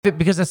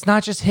because it's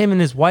not just him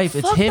and his wife.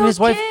 It's Fuck him and his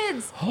wife.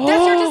 Kids.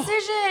 That's your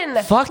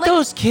decision. Fuck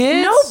those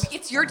kids. No,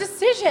 it's your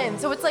decision.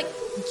 So it's like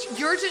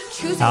you're just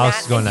choosing Alex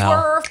that. is going to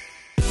hell.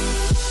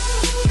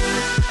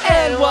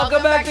 And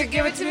welcome back to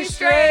Give It To Me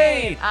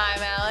Straight.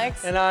 I'm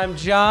Alex. And I'm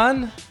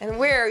John. And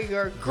we're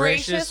your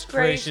gracious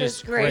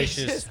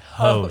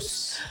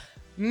hosts.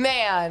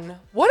 Man,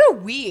 what a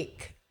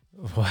week.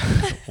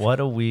 What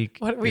a week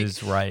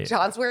is right.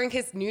 John's wearing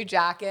his new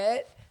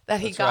jacket that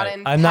he got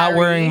in I'm not Paris.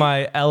 wearing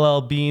my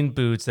LL Bean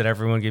boots that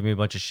everyone gave me a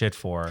bunch of shit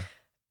for.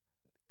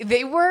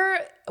 They were,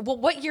 well,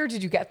 what year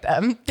did you get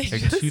them?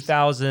 Like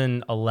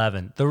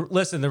 2011. The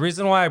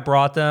reason why I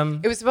brought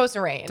them It was supposed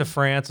to rain. to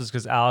France was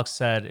because Alex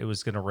said it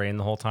was going to rain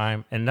the whole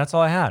time. And that's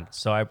all I had.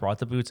 So I brought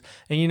the boots.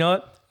 And you know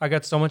what? I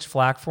got so much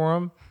flack for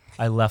them.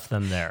 I left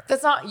them there.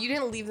 That's not, you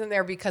didn't leave them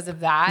there because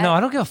of that. No, I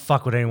don't give a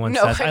fuck what anyone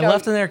says. I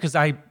left them there because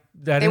I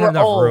didn't have were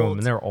enough old. room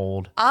and they're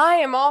old. I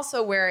am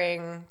also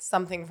wearing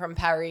something from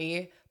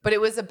Paris, but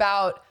it was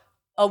about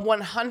a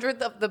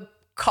 100th of the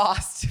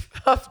cost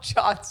of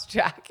John's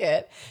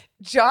jacket.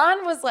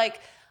 John was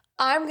like,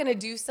 I'm going to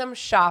do some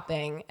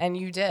shopping. And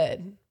you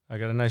did. I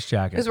got a nice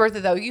jacket. It was worth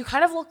it though. You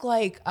kind of look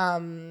like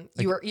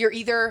you're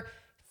either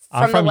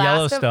I'm from the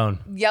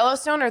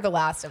Yellowstone. or The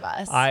Last of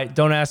Us.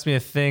 Don't ask me a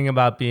thing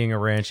about being a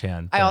ranch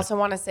hand. I also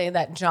want to say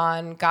that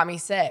John got me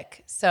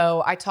sick.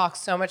 So I talked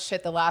so much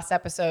shit the last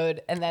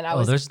episode and then I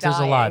was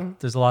dying.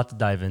 There's a lot to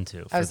dive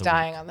into. I was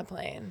dying on the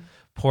plane.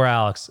 Poor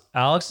Alex.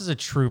 Alex is a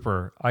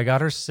trooper. I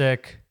got her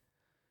sick.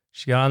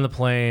 She got on the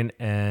plane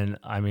and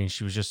I mean,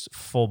 she was just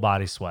full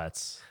body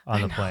sweats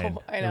on the plane.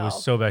 I know. It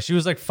was so bad. She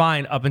was like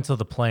fine up until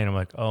the plane. I'm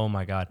like, oh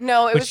my God.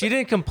 No, but she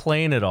didn't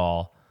complain at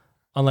all.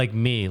 Unlike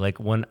me, like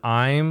when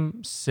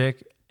I'm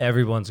sick,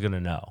 everyone's going to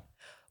know.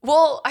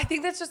 Well, I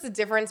think that's just the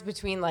difference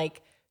between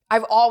like,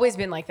 I've always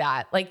been like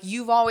that. Like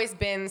you've always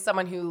been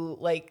someone who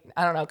like,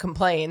 I don't know,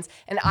 complains.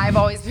 And I've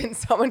always been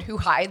someone who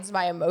hides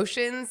my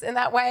emotions in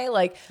that way.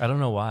 Like I don't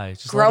know why.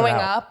 Just growing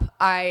up,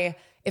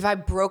 if I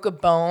broke a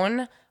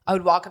bone, I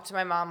would walk up to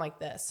my mom like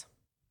this.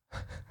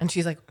 And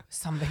she's like,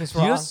 something's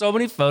wrong. You have so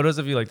many photos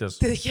of you like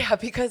this. Yeah,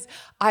 because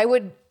I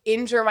would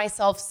injure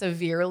myself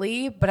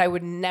severely, but I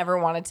would never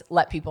want to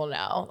let people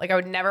know. Like I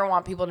would never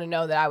want people to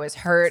know that I was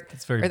hurt.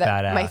 It's very or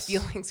that badass. My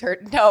feelings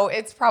hurt. No,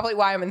 it's probably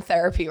why I'm in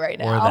therapy right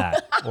now.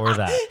 Or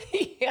that.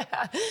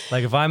 Yeah.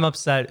 Like if I'm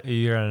upset,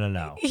 you're gonna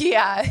know.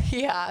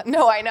 Yeah.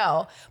 No, I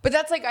know. But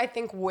that's like, I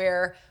think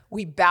where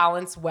we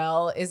balance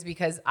well is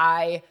because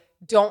I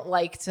don't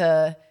like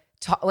to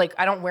talk, like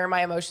I don't wear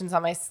my emotions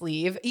on my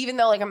sleeve, even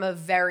though like I'm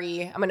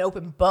an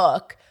open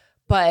book.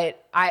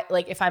 But I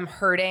like if I'm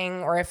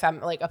hurting or if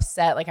I'm like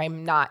upset, like it's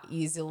not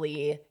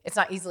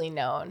easily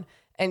known.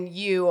 And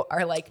you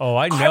are like, oh,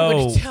 I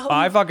know.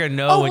 I fucking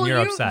know when you're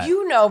upset.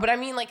 You know, but I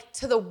mean like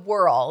to the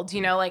world,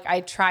 you know, like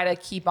I try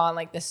to keep on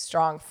like this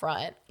strong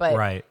front,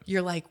 but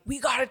You're like, we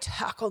got to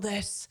tackle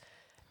this.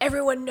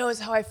 Everyone knows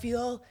how I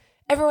feel.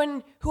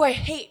 Everyone who I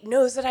hate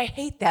knows that I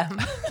hate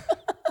them.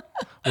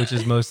 Which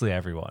is mostly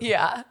everyone.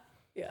 Yeah.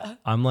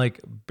 I'm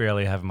like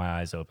barely having my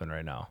eyes open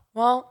right now.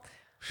 Well,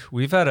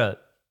 we've had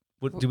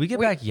did we get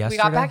back yesterday?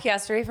 We got back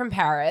yesterday from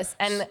Paris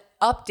and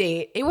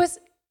update. It was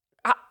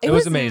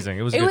amazing.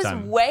 It was a good time.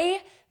 It was way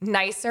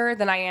nicer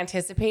than I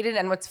anticipated.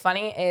 And what's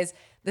funny is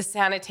the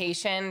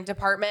sanitation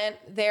department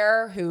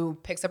there who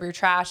picks up your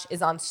trash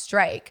is on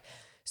strike.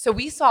 So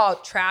we saw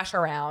trash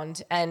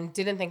around and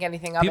didn't think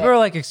anything of it. People are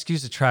like,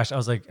 excuse the trash. I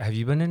was like, have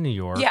you been in New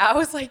York? Yeah, I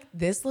was like,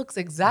 this looks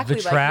exactly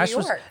like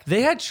New York.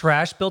 They had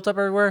trash built up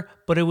everywhere,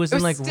 but it was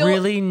in like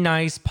really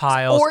nice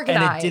piles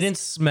organized. And it didn't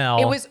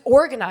smell. It was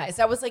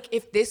organized. I was like,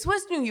 if this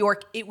was New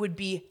York, it would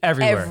be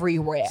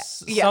everywhere.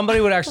 Yeah.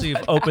 Somebody would actually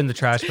open the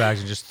trash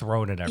bags and just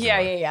throw it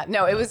everywhere. Yeah.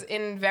 No, it was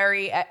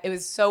it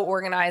was so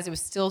organized. It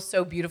was still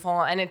so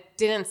beautiful and it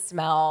didn't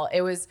smell.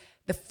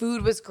 The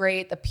food was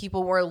great. The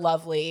people were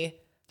lovely.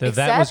 The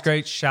event was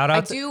great. Shout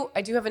out.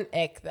 I do have an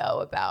ick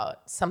though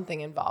about something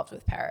involved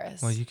with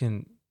Paris. Well, you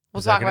can.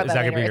 We'll talk about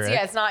that later.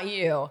 It's not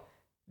you.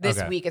 This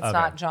week, it's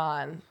not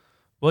John.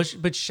 Well,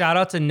 but shout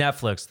out to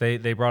Netflix.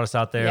 They brought us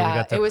out there. Yeah, we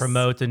got to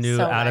promote the new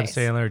Adam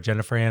Sandler,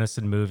 Jennifer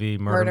Aniston movie,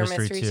 Murder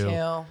Mystery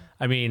 2.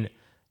 I mean,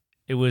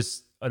 it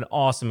was an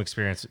awesome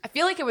experience. I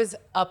feel like it was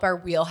up our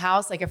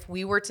wheelhouse. Like if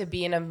we were to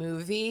be in a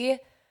movie,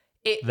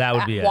 that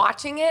would be it.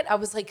 Watching it, I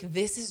was like,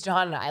 this is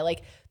John and I.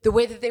 Like the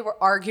way that they were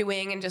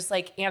arguing and just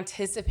like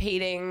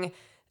anticipating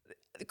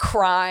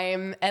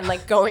crime and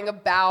like going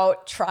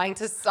about trying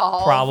to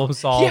problem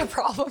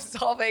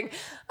solving.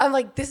 I'm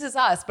like, this is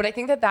us. But I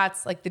think that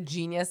that's like the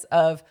genius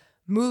of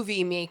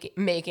movie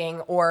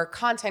making or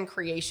content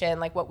creation,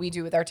 like what we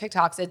do with our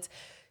TikToks. It's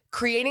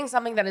creating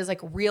something that is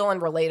like real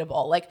and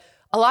relatable. Like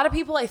a lot of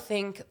people, I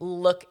think,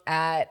 look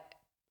at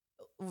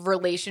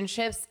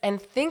relationships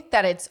and think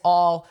that it's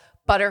all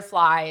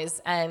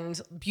butterflies and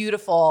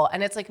beautiful.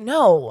 And it's like,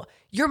 no,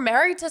 you're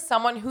married to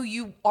someone who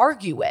you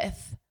argue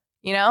with,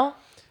 you know?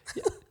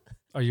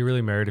 Are you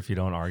really married if you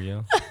don't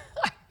argue?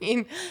 I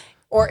mean,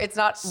 or it's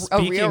not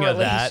a real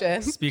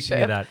relationship.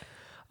 Speaking of that,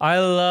 I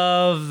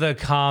love the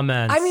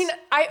comments. I mean,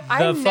 I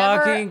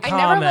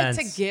never like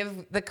to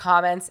give the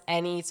comments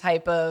any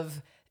type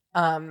of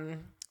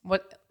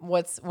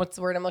what's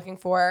the word I'm looking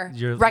for?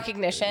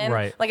 Recognition.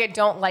 Right. Like I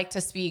don't like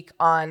to speak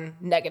on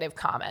negative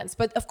comments,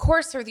 but of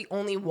course they're the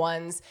only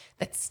ones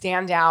that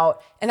stand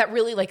out and that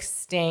really like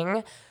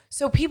sting.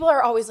 So people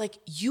are always like,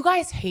 you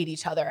guys hate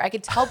each other. I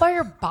could tell by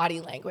your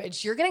body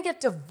language. You're going to get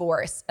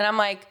divorced. And I'm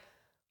like,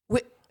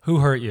 who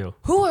hurt you?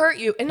 Who hurt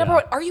you? And number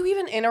one, are you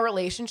even in a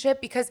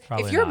relationship? Because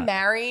probably if you're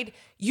married,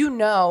 you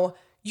know,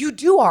 you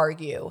do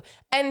argue.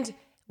 And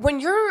when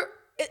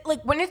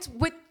when it's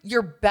with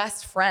your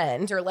best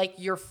friend or like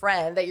your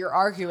friend that you're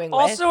arguing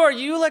with. Also, are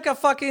you like a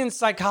fucking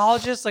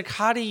psychologist? Like,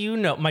 how do you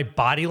know my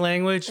body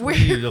language? What are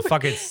you, the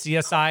fucking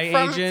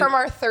CSI agent? From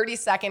our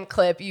 30-second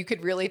clip, you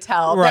could really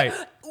tell. Right.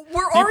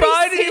 We're already you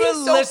probably didn't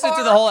even listen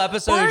to the whole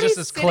episode of just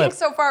this clip.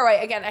 So far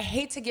away. Again, I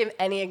hate to give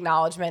any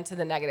acknowledgement to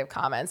the negative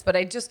comments, but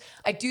I do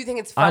think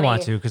it's funny. I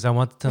want to because I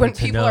want them when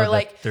to people know are that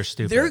like, they're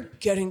stupid. They're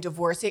getting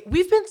divorced.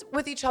 We've been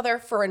with each other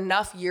for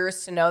enough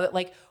years to know that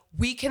like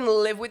we can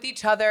live with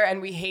each other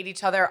and we hate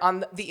each other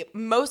on the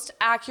most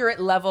accurate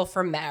level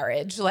for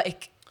marriage.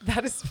 Like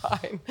that is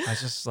fine.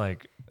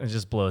 It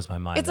just blows my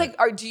mind. It's like,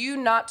 do you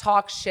not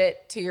talk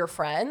shit to your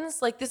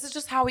friends? Like this is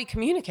just how we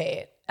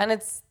communicate, and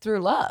it's through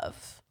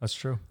love. That's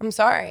true. I'm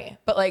sorry,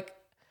 but like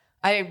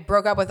I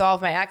broke up with all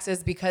of my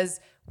exes because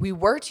we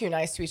were too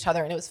nice to each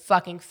other and it was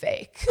fucking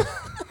fake.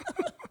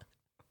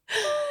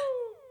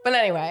 But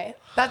anyway,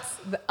 that's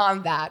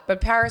on that.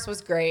 But Paris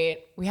was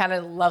great. We had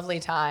a lovely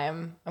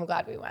time. I'm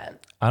glad we went.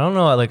 I don't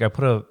know. Like I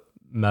put a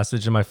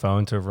message in my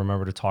phone to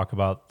remember to talk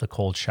about the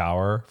cold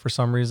shower for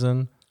some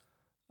reason.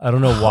 I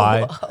don't know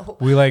why.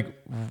 We like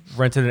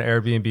rented an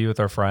Airbnb with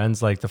our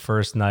friends like the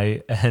first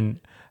night,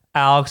 and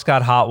Alex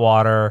got hot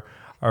water.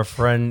 Our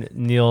friend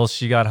Neil,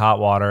 she got hot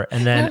water,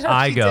 and then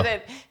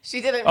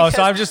She didn't. Oh,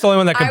 so I'm just the only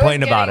one that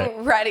complained about it.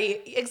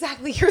 Ready,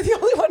 exactly. You're the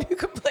only one who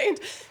complained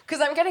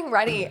because I'm getting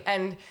ready,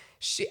 and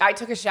I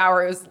took a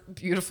shower. It was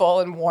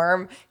beautiful and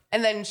warm,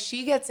 and then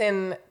she gets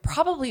in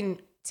probably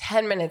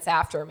 10 minutes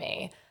after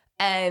me,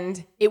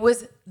 and it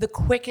was the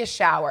quickest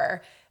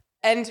shower.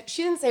 And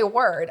she didn't say a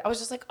word. I was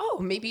just like, oh,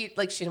 maybe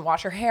like she didn't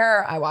wash her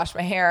hair. I washed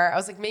my hair. I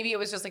was like, maybe it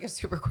was just like a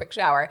super quick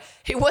shower.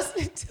 It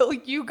wasn't until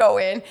you go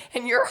in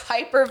and you're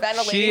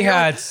hyperventilating. She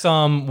had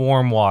some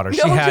warm water.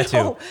 She had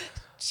to.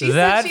 She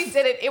said she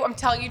did it. I'm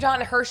telling you, John,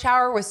 her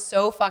shower was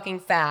so fucking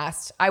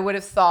fast. I would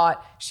have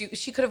thought she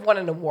could have won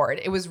an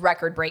award. It was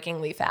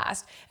record-breakingly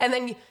fast. And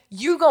then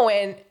you go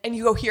in and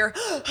you go here,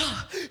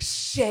 oh,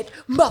 shit,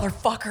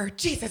 motherfucker,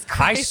 Jesus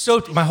Christ.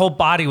 My whole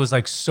body was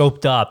like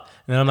soaped up.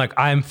 And then I'm like,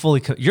 I'm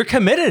fully, you're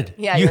committed.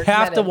 Yeah, you have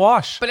committed. to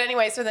wash. But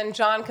anyway, so then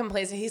John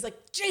complains and he's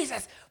like,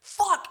 Jesus,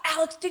 fuck,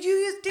 Alex, did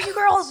you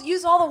girls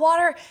use all the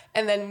water?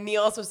 And then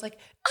Niels was like,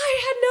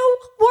 I had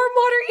no warm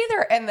water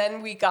either. And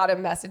then we got a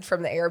message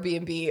from the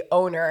Airbnb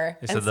owner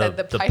and said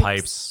the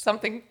pipes,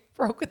 something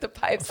broke with the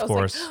pipes. Of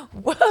course.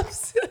 Like,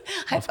 whoops.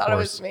 I thought it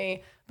was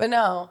me. But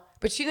no.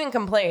 But she didn't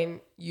complain.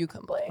 You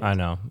complained. I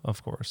know,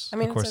 of course. I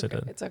mean, of course it's okay. I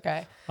did. It's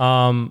okay.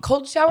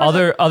 Cold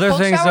showers. Other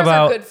things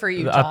about are good for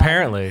you, John.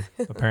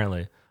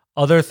 Apparently,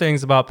 other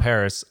things about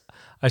Paris.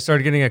 I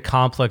started getting a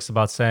complex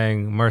about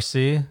saying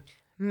merci,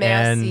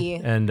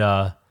 and buongiorno.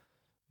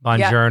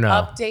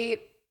 Yeah, update.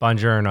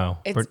 Buongiorno.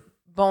 It's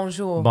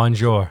bonjour.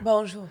 Bonjour.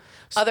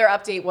 Other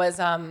update was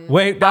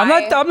wait, I'm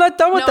not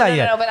done with that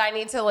yet. No, but I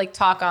need to like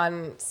talk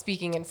on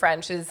speaking in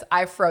French.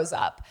 I froze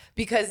up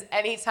because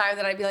anytime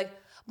that I'd be like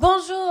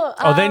bonjour.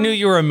 They knew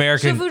you were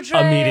American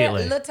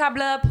immediately. Le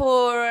table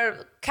pour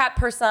 4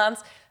 personnes.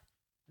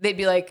 They'd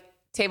be like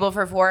table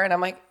for 4, and I'm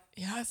like,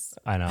 yes,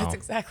 I know. That's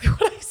exactly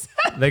what I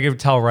said. They could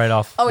tell right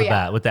off the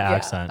bat with the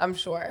accent. I'm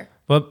sure.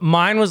 But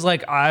mine was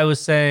like I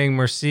was saying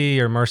merci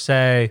or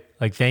merci,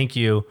 like thank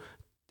you,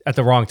 at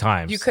the wrong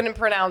times. You couldn't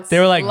pronounce. They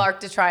were like L'Arc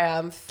de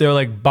Triomphe. They were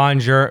like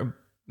bonjour,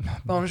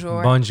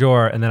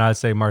 and then I'd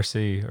say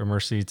merci or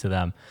merci to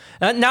them.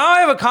 And now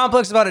I have a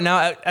complex about it.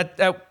 Now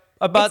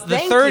about the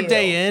third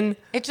day in,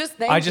 it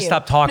just I just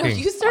stopped talking. No,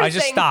 you started I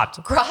just saying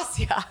stopped.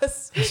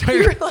 Gracias.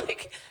 You were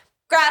like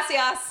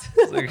gracias.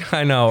 Like,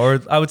 I know,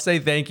 or I would say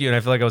thank you, and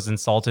I feel like I was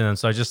insulting them.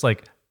 So I just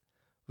like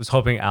was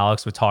hoping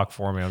Alex would talk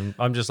for me.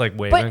 I'm just like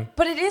waving.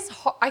 But it is.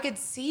 I could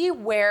see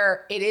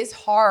where it is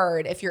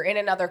hard if you're in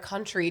another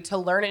country to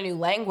learn a new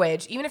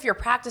language, even if you're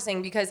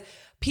practicing, because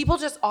people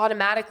just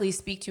automatically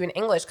speak to you in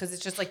English because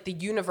it's just like the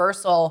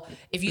universal.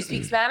 If you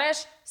speak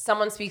Spanish,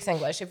 someone speaks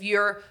English. If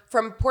you're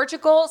from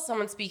Portugal,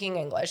 someone's speaking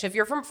English. If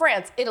you're from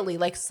France, Italy,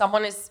 like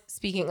someone is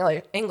speaking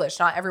English.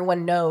 Not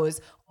everyone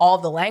knows all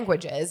the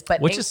languages,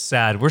 but which is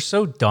sad. We're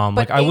so dumb.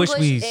 Like I wish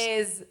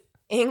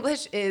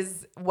English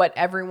is what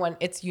everyone,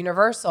 it's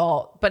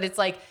universal, but it's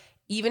like,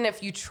 even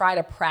if you try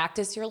to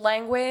practice your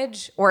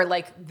language or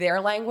like their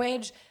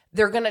language,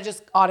 they're going to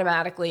just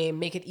automatically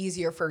make it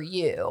easier for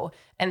you.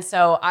 And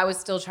so I was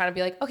still trying to be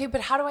like, okay,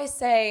 but how do I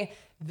say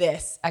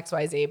this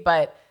XYZ?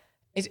 But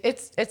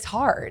it's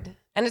hard.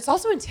 And it's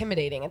also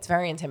intimidating. It's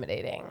very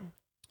intimidating.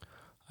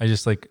 I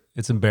just like,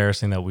 it's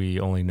embarrassing that we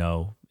only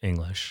know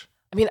English.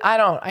 I mean,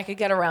 I could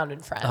get around in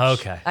French.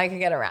 Okay. I could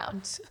get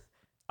around.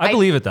 I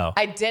believe it though.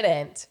 I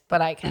didn't,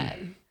 but I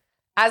can.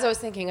 As I was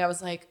thinking, I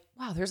was like,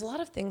 wow, there's a lot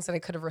of things that I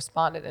could have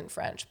responded in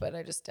French, but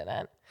I just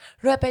didn't.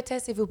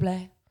 Répétez, s'il vous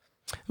plaît.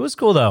 It was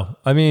cool though.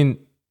 I mean,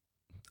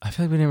 I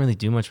feel like we didn't really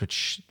do much with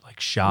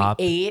shop.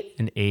 We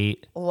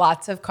ate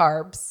lots of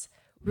carbs.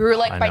 We were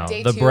like, by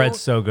day 2, the bread's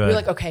so good. We were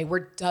like, okay, we're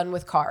done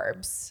with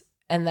carbs.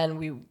 And then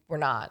we were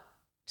not.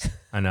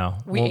 I know.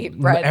 We ate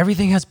bread.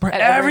 Everything has bread.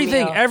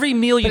 Every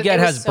meal you get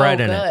has bread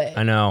in it.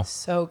 I know.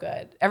 So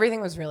good.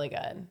 Everything was really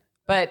good.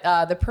 But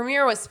the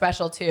premiere was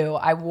special too.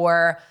 I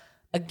wore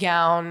a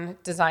gown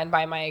designed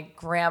by my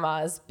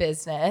grandma's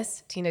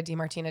business, Tina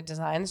DiMartina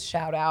Designs,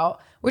 shout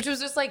out, which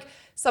was just like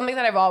something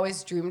that I've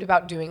always dreamed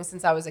about doing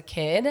since I was a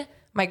kid.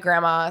 My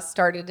grandma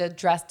started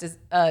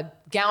a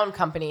gown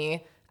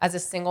company as a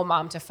single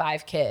mom to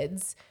 5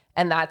 kids.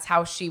 And that's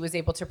how she was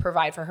able to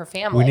provide for her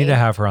family. We need to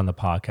have her on the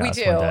podcast. We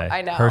do. One day.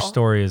 I know. Her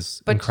story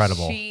is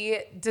incredible. She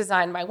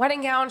designed my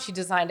wedding gown. She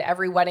designed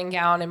every wedding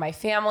gown in my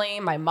family,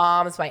 my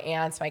mom's, my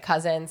aunts, my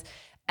cousins.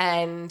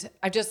 And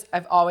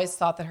I've always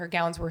thought that her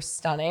gowns were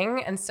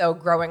stunning. And so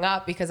growing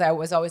up, because I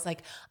was always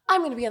like,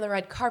 I'm going to be on the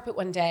red carpet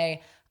one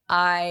day,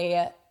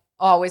 I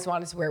always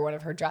wanted to wear one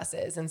of her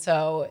dresses. And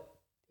so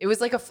it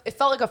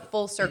felt like a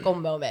full circle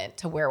moment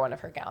to wear one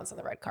of her gowns on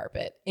the red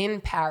carpet in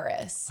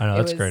Paris. I know,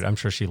 that's great. I'm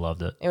sure she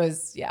loved it. It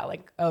was,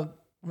 like a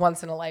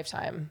once in a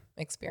lifetime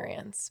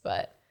experience,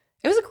 but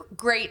it was a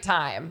great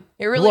time.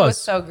 It really was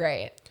so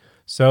great.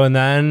 So, and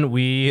then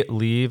we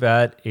leave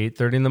at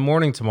 8:30 in the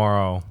morning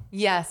tomorrow.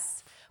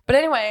 Yes. But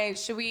anyway,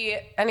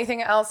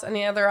 anything else?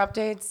 Any other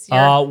updates?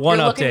 One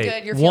you're update. Looking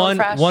good. You're feeling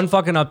fresh. One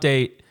fucking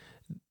update.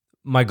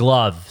 My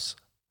gloves.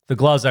 The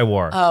gloves I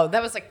wore. Oh,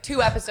 that was like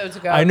 2 episodes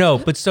ago. I know,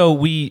 but so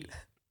we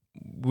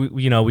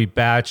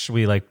batch,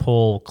 we like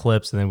pull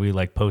clips and then we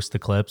like post the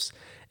clips.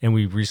 And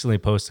we recently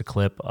posted a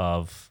clip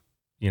of,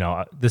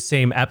 the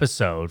same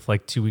episode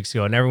like 2 weeks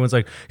ago. And everyone's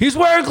like, he's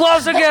wearing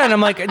gloves again.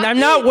 I'm like, I'm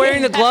not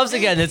wearing the gloves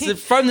again.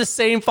 It's from the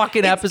same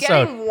fucking episode. It's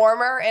getting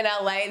warmer in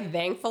LA,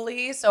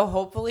 thankfully. So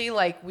hopefully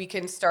like we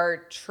can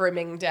start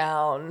trimming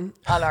down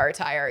on our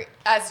attire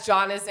as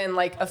John is in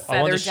like a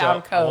feathered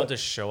down coat. I want to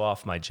show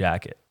off my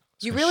jacket.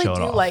 You really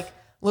do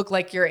look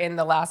like you're in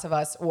The Last of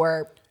Us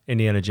or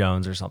Indiana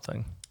Jones or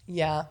something.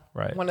 Yeah.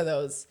 Right. One of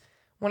those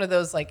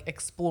like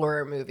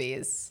explorer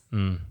movies.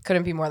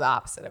 Couldn't be more the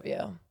opposite of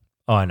you.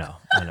 Oh, I know.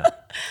 All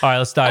right,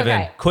 let's dive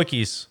in.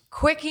 Quickies.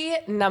 Quickie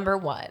number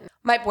 1.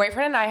 My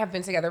boyfriend and I have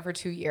been together for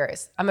 2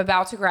 years. I'm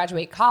about to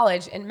graduate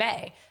college in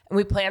May, and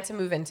we plan to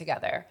move in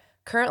together.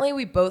 Currently,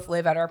 we both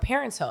live at our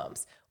parents'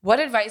 homes. What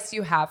advice do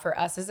you have for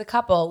us as a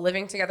couple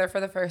living together for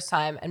the first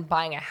time and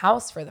buying a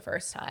house for the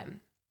first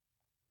time?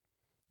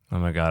 Oh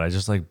my God, I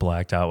just like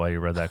blacked out while you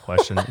read that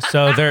question.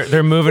 So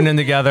they're moving in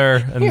together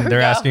and they're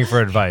asking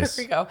for advice.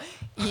 Here we go.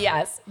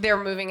 Yes, they're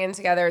moving in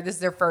together. This is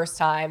their first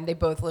time. They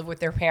both live with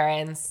their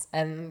parents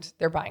and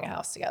they're buying a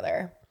house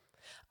together.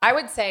 I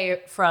would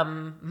say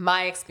from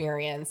my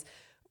experience,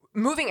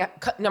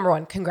 number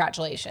 1,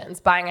 congratulations.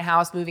 Buying a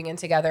house, moving in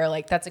together,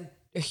 like that's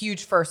a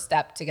huge first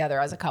step together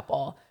as a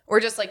couple. Or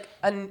just like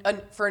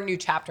for a new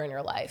chapter in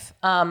your life.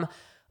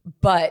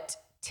 But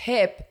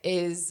tip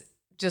is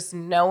just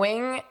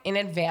knowing in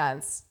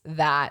advance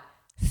that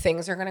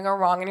things are going to go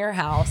wrong in your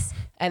house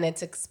and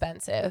it's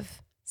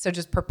expensive. So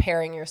just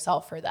preparing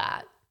yourself for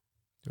that.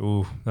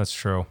 Ooh, that's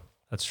true.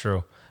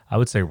 I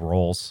would say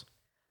rolls.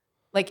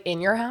 Like in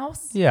your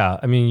house? Yeah.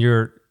 I mean,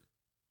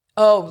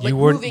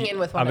 moving in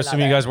with one another. I'm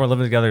assuming you guys weren't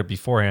living together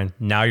beforehand.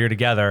 Now you're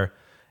together.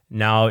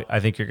 Now I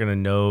think you're going to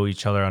know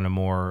each other on a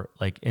more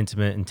like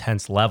intimate,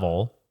 intense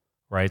level.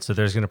 Right. So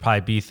there's going to probably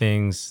be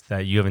things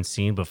that you haven't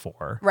seen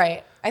before.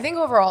 Right. I think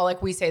overall,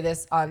 like we say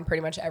this on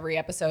pretty much every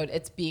episode,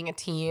 it's being a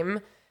team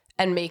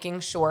and making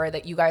sure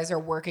that you guys are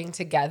working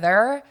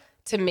together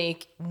to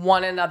make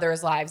one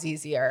another's lives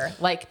easier.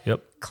 Like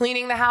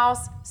cleaning the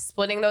house,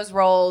 splitting those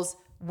roles,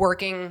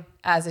 working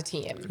as a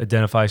team.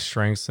 Identify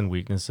strengths and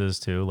weaknesses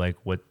too. Like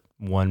what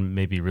one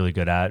may be really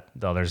good at,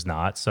 the other's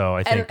not. So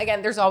I think. And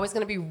again, there's always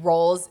going to be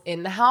roles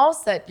in the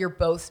house that you're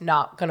both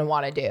not going to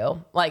want to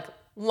do. Like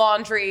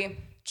laundry,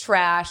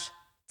 trash,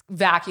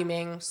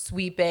 vacuuming,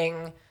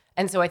 sweeping.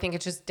 And so I think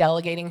it's just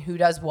delegating who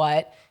does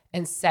what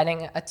and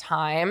setting a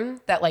time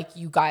that like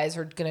you guys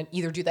are going to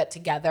either do that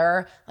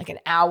together, like an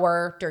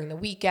hour during the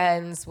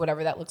weekends,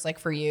 whatever that looks like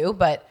for you,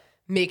 but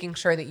making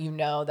sure that you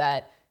know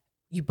that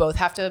you both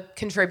have to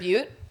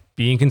contribute.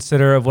 Being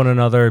considerate of one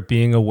another,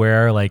 being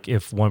aware, like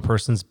if one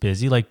person's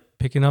busy, like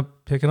picking up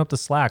the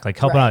slack, like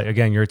helping out.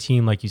 Again, you're a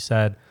team, like you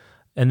said.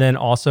 And then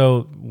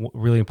also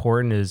really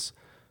important is,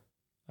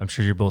 I'm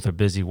sure you both are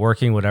busy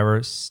working,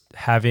 whatever,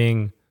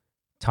 having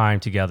time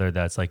together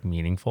that's like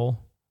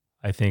meaningful.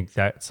 I think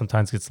that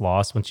sometimes gets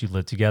lost once you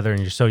live together and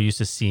you're so used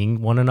to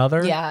seeing one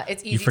another. Yeah,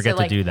 it's easy you forget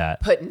to do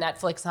that. Put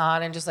Netflix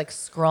on and just like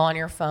scroll on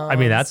your phone. I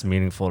mean, that's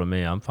meaningful to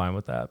me. I'm fine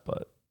with that,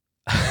 but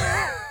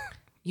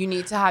you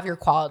need to have your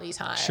quality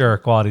time. Sure,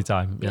 quality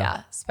time.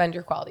 Yeah, spend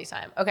your quality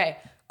time. Okay,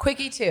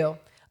 quickie 2.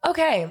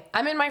 Okay,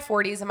 I'm in my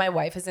 40s and my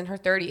wife is in her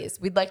 30s.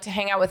 We'd like to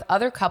hang out with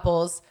other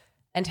couples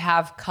and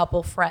have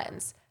couple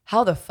friends.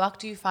 How the fuck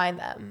do you find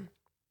them?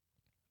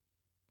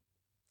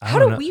 How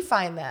do we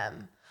find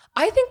them?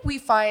 I think we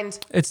find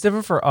it's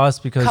different for us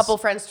because couple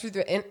friends through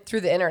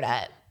the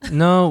internet.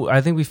 No,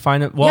 I think we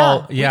find it.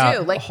 Well, yeah, we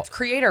do, like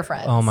creator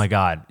friends. Oh my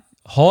God,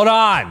 hold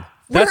on.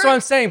 That's what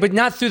I'm saying, but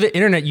not through the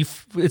internet.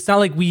 It's not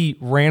like we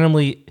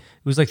randomly. It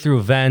was like through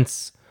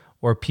events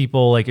or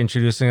people like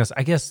introducing us.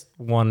 I guess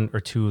one or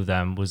two of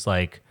them was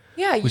like,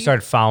 we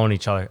started following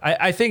each other.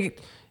 I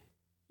think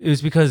it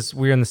was because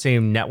we were in the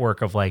same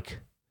network of like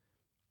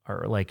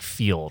our like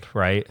field,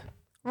 right?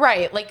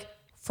 Right, like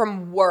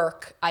from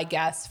work, I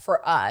guess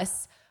for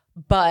us.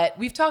 But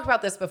we've talked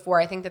about this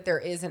before. I think that there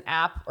is an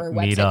app or a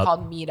website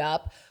called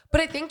Meetup.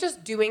 But I think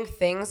just doing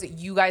things that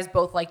you guys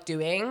both like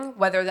doing,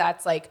 whether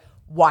that's like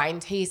wine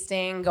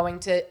tasting, going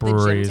to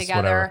breweries, the gym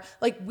together. Whatever.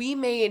 Like we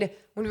made,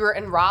 when we were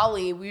in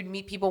Raleigh, we would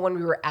meet people when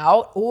we were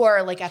out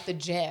or like at the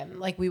gym.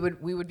 Like we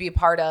would be a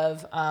part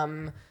of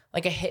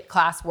like a HIIT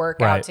class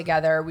workout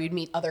together. We'd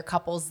meet other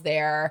couples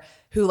there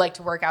who like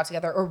to work out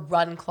together or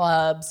run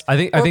clubs. I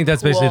think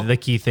that's basically the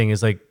key thing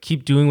is like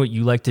keep doing what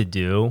you like to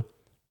do.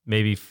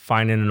 Maybe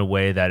find it in a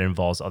way that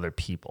involves other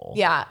people.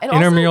 Yeah. And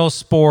intramural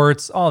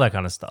sports, all that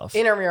kind of stuff.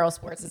 Intramural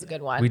sports is a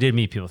good one. We did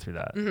meet people through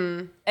that.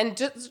 Mm-hmm. And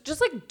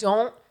just like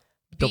don't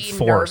be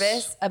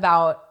nervous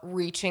about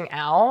reaching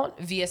out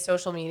via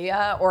social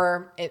media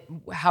or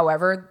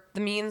however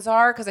the means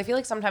are. Because I feel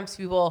like sometimes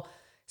people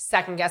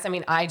second guess. I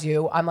mean, I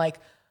do. I'm like,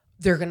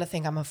 they're going to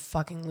think I'm a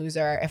fucking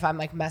loser if I'm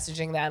like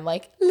messaging them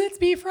like, let's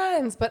be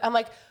friends. But I'm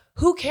like,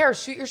 who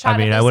cares? Shoot your shot. I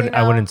mean, I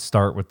wouldn't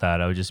start with that.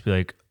 I would just be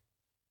like,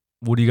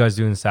 what are you guys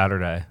doing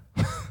Saturday?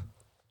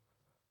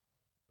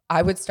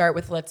 I would start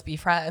with let's be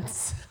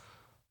friends.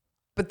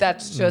 But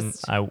that's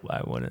just... I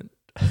wouldn't.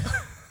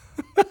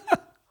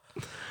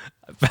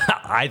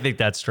 I think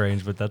that's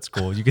strange, but that's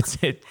cool. You can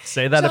say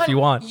that John, if you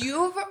want.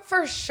 You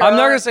for sure... I'm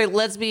not going to say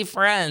let's be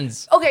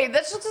friends. Okay,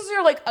 that's just because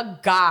you're like a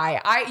guy.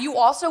 You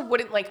also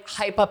wouldn't like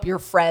hype up your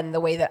friend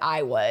the way that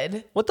I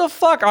would. What the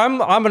fuck?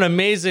 I'm an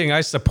amazing... I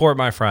support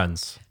my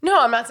friends.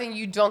 No, I'm not saying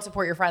you don't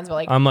support your friends, but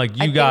like... I'm like,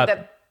 you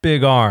got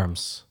big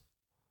arms.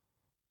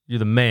 You're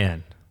the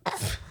man.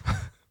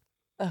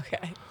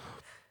 Okay.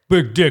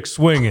 Big dick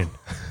swinging.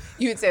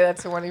 You would say that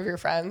to one of your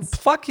friends?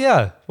 Fuck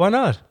yeah. Why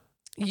not?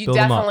 You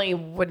definitely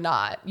would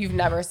not. You've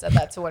never said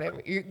that to one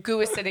of your...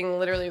 Goo is sitting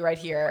literally right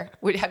here.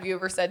 Have you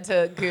ever said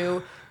to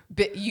Goo,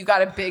 you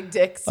got a big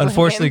dick swinging?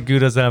 Unfortunately, Goo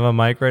doesn't have a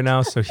mic right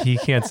now, so he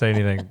can't say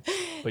anything.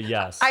 But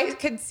yes. I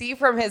could see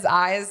from his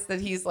eyes that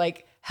he's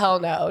like,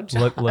 hell no,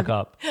 John. Look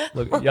up.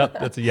 Yep,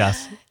 that's a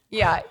yes.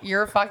 Yeah,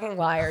 you're a fucking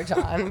liar,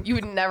 John. You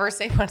would never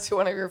say much to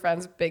one of your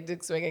friends, big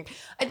dick swinging.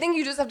 I think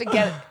you just have to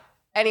get it.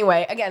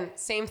 Anyway, again,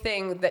 same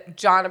thing that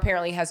John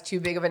apparently has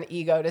too big of an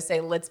ego to say,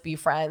 let's be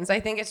friends.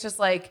 I think it's just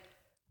like,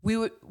 we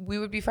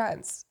would be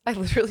friends. I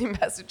literally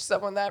messaged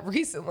someone that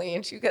recently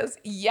and she goes,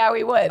 yeah,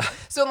 we would.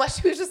 So unless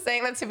she was just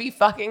saying that to be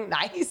fucking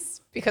nice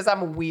because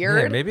I'm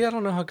weird. Yeah, maybe I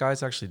don't know how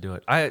guys actually do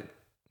it. I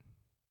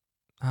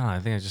don't know. I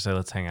think I just say,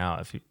 let's hang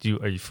out.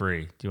 Are you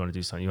free? Do you want to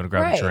do something? You want to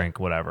grab a drink?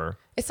 Whatever.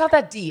 It's not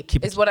that deep,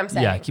 is what I'm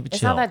saying. Yeah, keep it chill.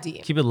 It's not that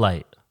deep. Keep it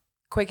light.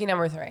 Quickie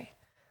number 3.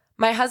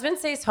 My husband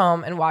stays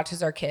home and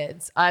watches our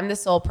kids. I'm the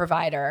sole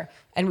provider,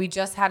 and we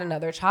just had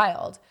another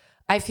child.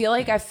 I feel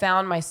like I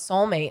found my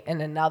soulmate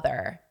in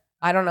another.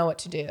 I don't know what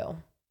to do.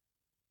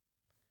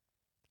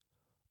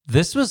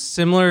 This was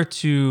similar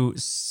to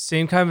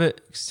same kind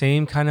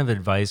of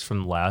advice from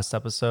the last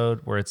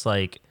episode, where it's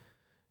like,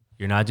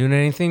 you're not doing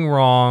anything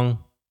wrong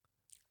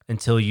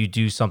until you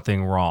do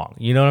something wrong.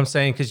 You know what I'm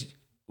saying? Because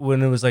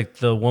when it was like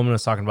the woman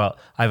was talking about,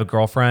 I have a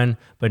girlfriend,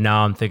 but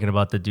now I'm thinking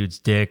about the dude's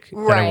dick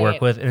that I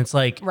work with. And it's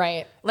like,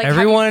 like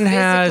everyone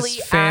has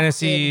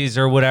fantasies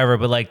or whatever,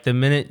 but like the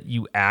minute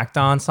you act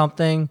on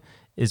something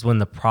is when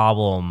the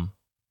problem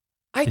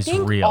is real.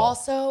 I think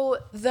also,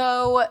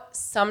 though,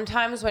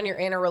 sometimes when you're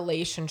in a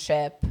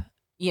relationship,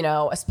 you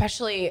know,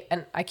 especially,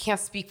 and I can't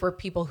speak for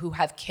people who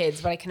have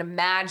kids, but I can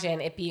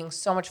imagine it being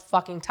so much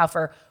fucking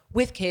tougher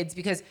with kids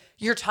because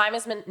your time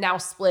has been now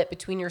split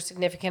between your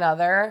significant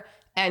other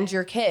and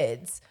your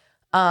kids.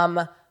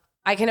 I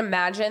can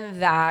imagine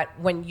that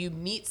when you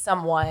meet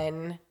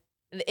someone,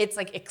 it's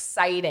like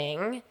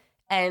exciting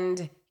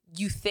and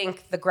you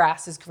think the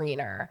grass is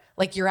greener.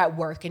 Like you're at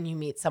work and you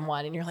meet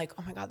someone and you're like,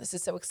 oh my God, this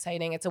is so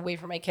exciting. It's away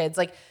from my kids.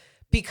 Like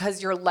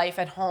because your life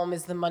at home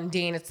is the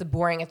mundane, it's the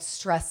boring, it's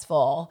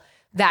stressful,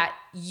 that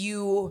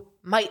you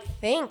might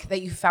think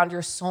that you found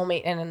your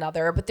soulmate in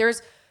another, but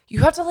you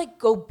have to like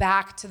go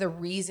back to the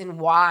reason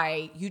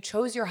why you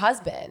chose your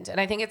husband. And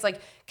I think it's like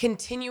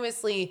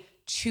continuously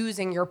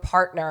choosing your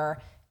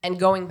partner and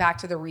going back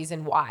to the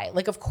reason why.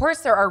 Like, of course,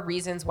 there are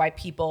reasons why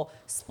people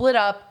split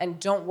up and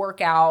don't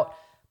work out,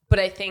 but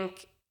I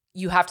think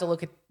you have to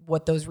look at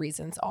what those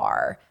reasons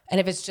are. And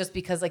if it's just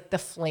because like the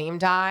flame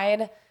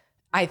died,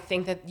 I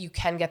think that you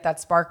can get that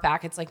spark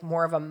back. It's like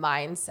more of a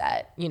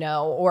mindset, you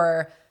know,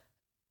 or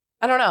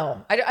I don't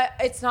know.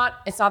 It's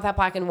not that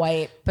black and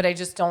white, but I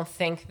just don't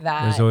think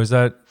that there's always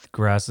that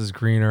grass is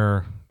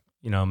greener,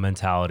 you know,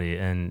 mentality.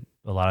 And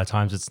a lot of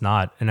times it's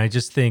not. And I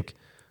just think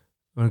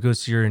when it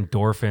goes to your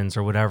endorphins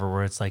or whatever,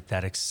 where it's like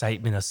that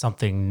excitement of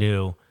something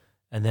new,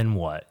 and then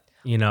what,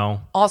 you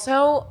know?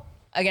 Also,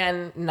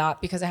 again,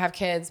 not because I have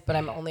kids, but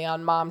I'm only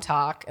on Mom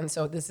Talk. And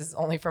so this is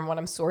only from what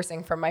I'm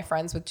sourcing from my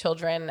friends with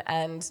children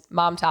and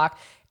Mom Talk,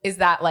 is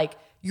that like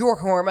your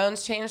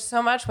hormones change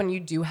so much when you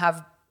do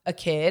have a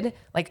kid,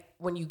 like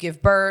when you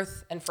give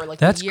birth and for like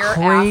That's the year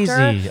crazy.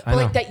 after, but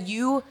like that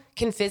you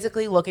can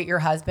physically look at your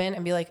husband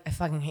and be like, I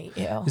fucking hate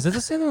you. Is that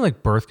the same thing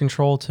like birth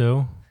control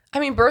too? I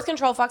mean, birth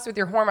control fucks with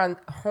your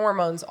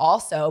hormones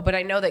also, but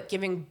I know that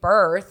giving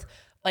birth,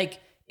 like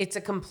it's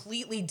a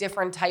completely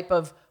different type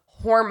of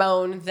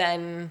hormone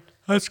than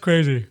That's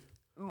crazy.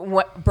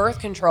 what birth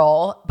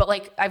control. But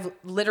like I've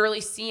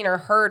literally seen or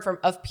heard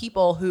of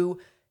people who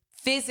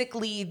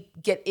physically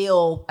get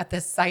ill at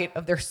the sight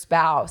of their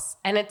spouse,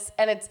 and it's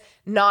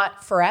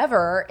not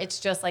forever. It's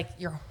just like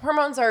your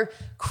hormones are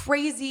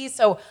crazy.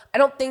 So I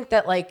don't think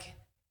that like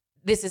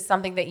this is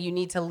something that you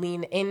need to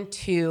lean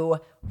into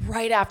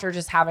right after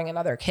just having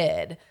another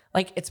kid.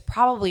 Like it's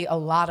probably a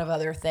lot of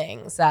other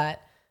things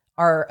that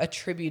are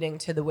attributing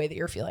to the way that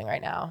you're feeling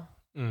right now.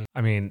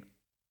 I mean,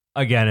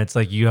 again, it's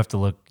like you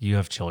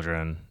have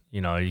children, you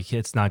know,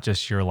 it's not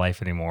just your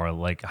life anymore.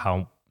 Like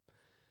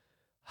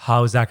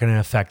how is that going to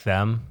affect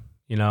them?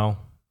 You know,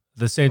 at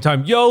the same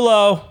time,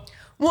 YOLO,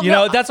 well,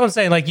 know, that's what I'm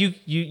saying. Like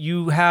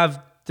you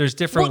have, there's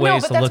different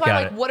ways to look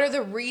at it. What are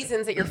the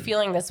reasons that you're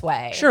feeling this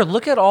way? Sure.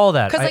 Look at all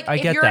that. Because like, I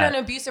if get you're that. in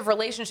an abusive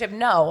relationship,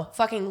 no,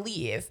 fucking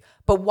leave.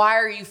 But why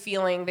are you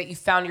feeling that you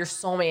found your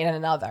soulmate in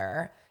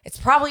another? It's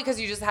probably because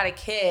you just had a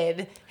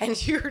kid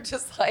and you're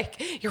just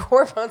like, your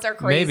hormones are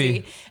crazy.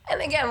 Maybe.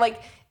 And again,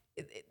 like,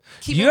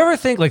 do you ever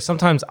think, like,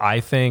 sometimes I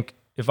think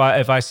if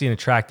I see an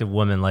attractive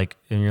woman, like,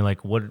 and you're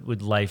like, what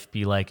would life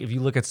be like if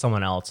you look at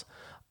someone else?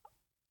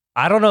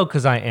 I don't know,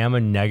 because I am a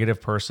negative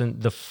person.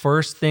 The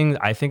first thing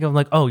I think of,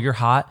 like, oh, you're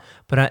hot,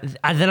 but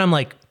then I'm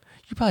like,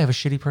 you probably have a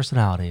shitty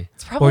personality,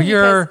 it's probably or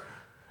you're.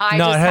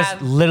 No, it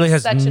has literally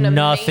has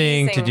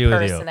nothing to do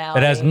with you.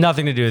 It has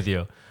nothing to do with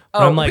you.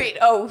 Oh, I'm like, wait,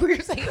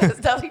 you're saying it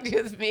has nothing to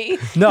do with me?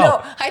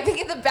 No, I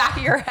think in the back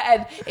of your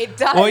head, it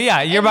does. Well,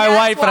 yeah, you're my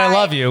wife and I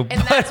love you.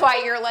 And that's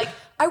why you're like,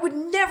 I would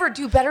never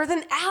do better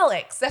than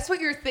Alex. That's what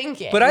you're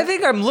thinking. But I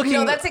think I'm looking.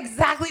 No, that's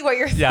exactly what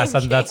you're thinking. Yes,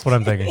 that's what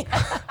I'm thinking.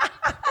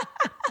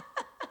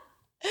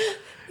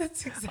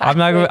 That's exactly.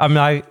 I'm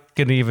not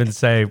gonna even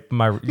say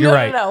my. You're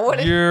right. No.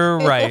 You're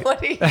right.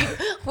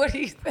 What are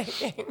you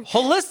thinking?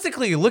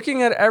 Holistically,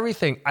 looking at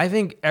everything, I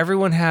think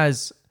everyone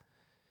has.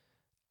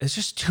 It's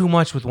just too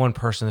much with one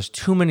person. There's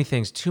too many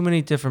things, too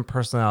many different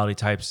personality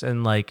types,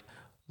 and like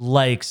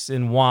likes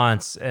and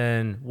wants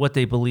and what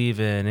they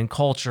believe in and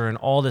culture and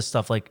all this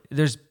stuff. Like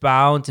there's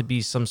bound to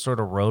be some sort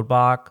of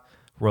roadblock.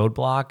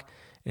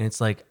 And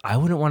it's like, I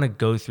wouldn't want to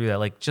go through that.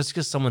 Like just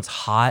because someone's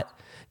hot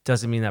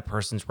doesn't mean that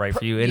person's right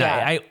for you. And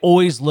yeah. I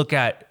always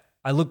try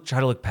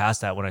to look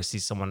past that when I see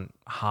someone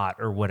hot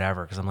or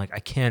whatever. Cause I'm like, I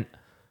can't,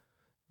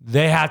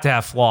 they have to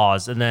have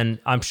flaws. And then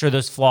I'm sure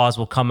those flaws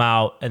will come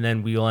out and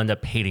then we'll end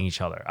up hating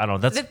each other. I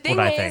don't know. That's what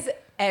I think.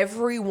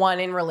 Everyone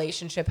in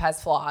relationship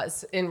has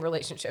flaws in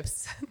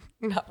relationships,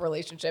 not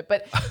relationship,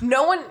 but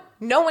no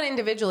one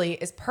individually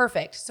is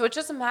perfect. So it's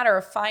just a matter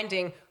of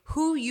finding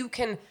who you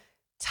can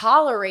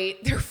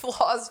tolerate their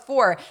flaws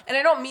for. And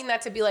I don't mean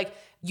that to be like,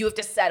 you have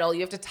to settle,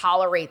 you have to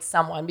tolerate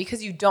someone,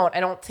 because you don't. I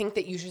don't think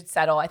that you should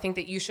settle. I think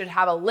that you should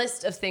have a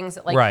list of things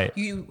that like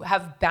you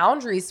have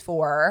boundaries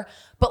for.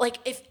 But like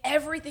if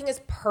everything is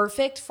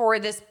perfect for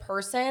this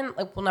person,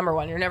 like, well, number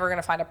one, you're never going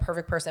to find a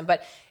perfect person.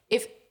 But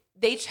if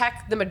they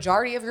check the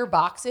majority of your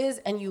boxes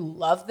and you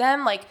love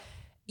them, like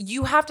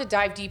you have to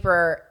dive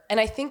deeper. And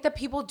I think that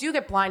people do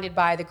get blinded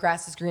by the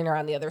grass is greener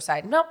on the other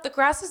side. Nope, the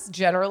grass is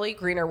generally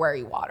greener where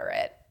you water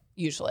it,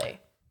 usually.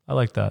 I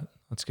like that.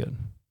 That's good.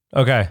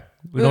 Okay.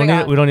 We don't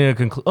need a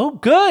conclusion. Oh,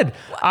 good.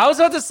 I was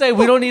about to say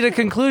we don't need a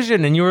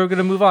conclusion and you were going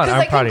to move on.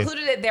 I'm proud of you. I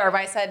concluded it there, but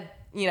I said,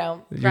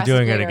 you're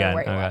doing it again.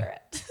 Where you water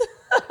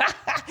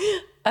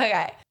it.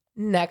 Okay.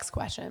 Next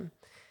question.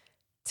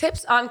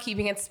 Tips on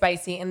keeping it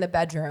spicy in the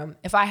bedroom.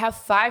 If I have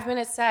 5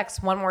 minutes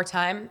sex one more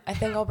time, I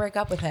think I'll break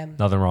up with him.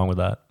 Nothing wrong with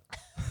that.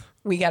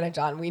 We get it,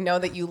 John. We know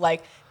that you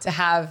like to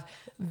have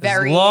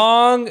very as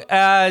long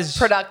as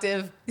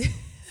productive,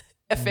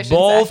 efficient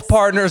both sex.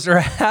 Partners are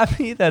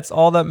happy. That's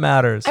all that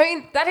matters. I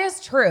mean, that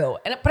is true.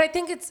 But I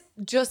think it's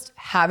just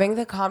having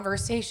the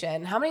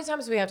conversation. How many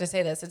times do we have to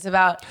say this? It's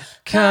about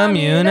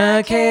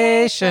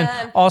communication.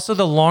 Also,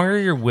 the longer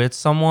you're with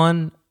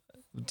someone,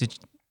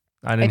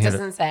 I didn't hear it. It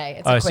doesn't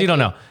say. It's so you don't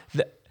know.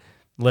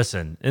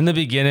 Listen, in the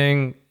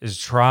beginning is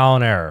trial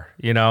and error.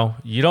 You know,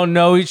 you don't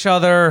know each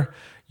other.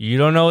 You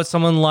don't know what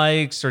someone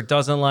likes or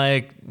doesn't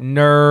like.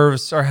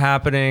 Nerves are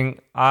happening.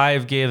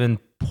 I've given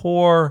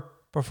poor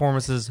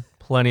performances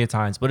plenty of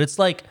times, but it's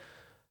like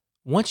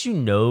once you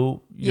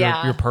know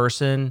your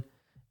person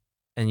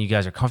and you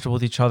guys are comfortable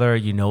with each other,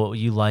 you know what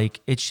you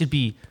like. It should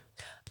be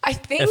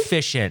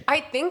efficient. I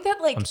think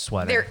that like I'm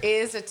sweating. There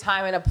is a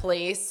time and a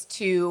place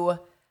to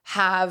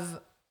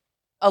have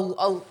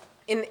an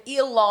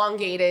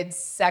elongated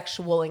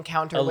sexual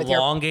encounter with your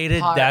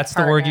elongated. That's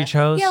the word you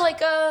chose. Yeah, like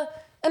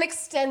an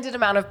extended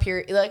amount of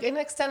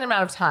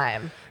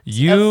time.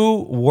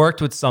 You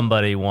worked with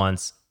somebody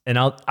once, and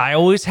I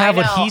always have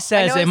what he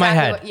says in my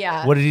head.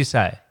 What did he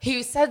say?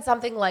 He said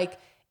something like,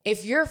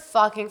 if you're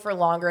fucking for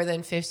longer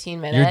than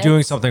 15 minutes, you're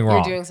doing something wrong.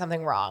 You're doing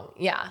something wrong.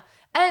 Yeah.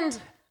 And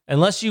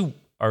unless you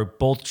are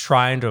both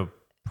trying to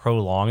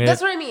prolong it.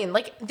 That's what I mean.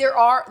 Like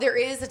there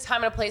is a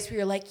time and a place where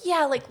you're like,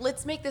 yeah, like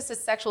let's make this a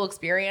sexual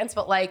experience,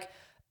 but like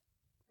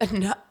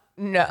no.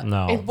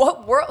 In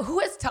what world? Who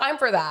has time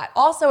for that?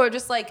 Also,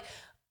 just like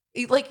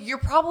you're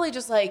probably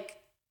just like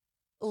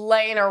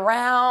laying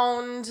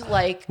around.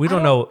 Like we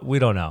don't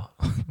know.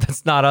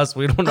 That's not us.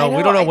 We don't know.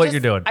 We don't know what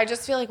you're doing. I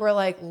just feel like we're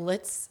like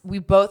we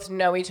both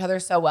know each other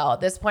so well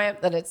at this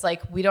point that it's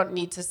like we don't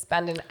need to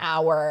spend an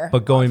hour.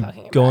 But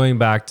going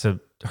back to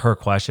her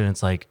question,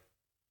 it's like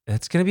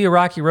it's going to be a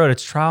rocky road.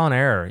 It's trial and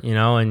error,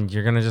 and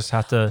you're going to just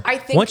have to, I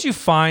think, once you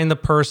find the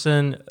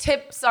person.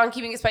 Tips on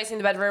keeping it spicy in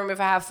the bedroom. If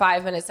I have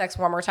 5 minutes sex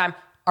one more time,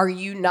 are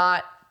you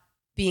not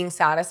being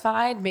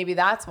satisfied? Maybe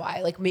that's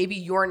why. Like maybe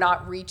you're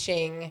not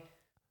reaching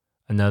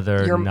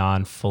another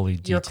non-fully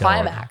detailed your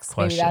climax.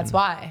 Question. Maybe that's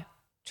why.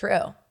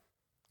 True.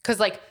 Because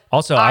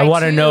also, I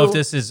want to know if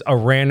this is a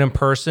random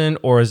person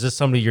or is this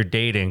somebody you're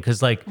dating? Because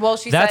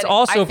she that's said,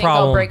 also I think a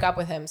problem. I'll break up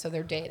with him, so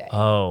they're dating.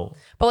 Oh,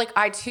 but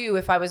I too,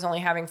 if I was only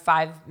having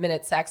 5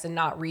 minutes sex and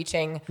not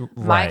reaching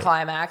my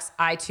climax,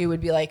 I too would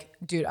be like,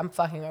 dude, I'm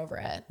fucking over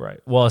it. Right.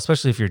 Well,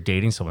 especially if you're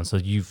dating someone, so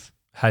you've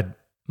had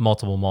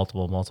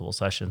multiple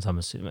sessions. I'm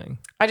assuming.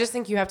 I just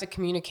think you have to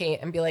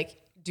communicate and be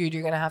like, dude,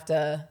 you're gonna have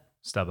to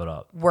step it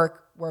up.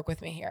 Work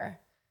with me here.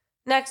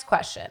 Next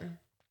question.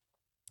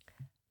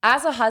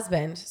 As a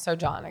husband, so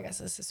John, I guess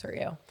this is for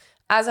you.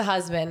 As a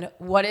husband,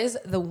 what is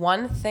the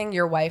one thing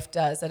your wife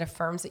does that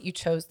affirms that you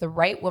chose the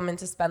right woman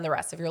to spend the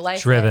rest of your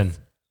life with?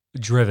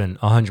 Driven,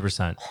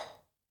 100%.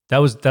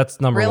 That's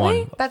number one.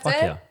 Really? That's it?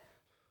 Yeah.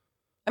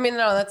 I mean,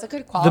 no, that's a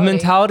good quality. The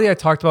mentality I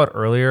talked about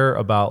earlier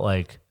about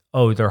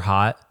they're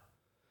hot.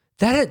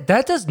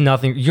 That does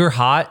nothing. You're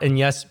hot, and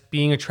yes,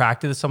 being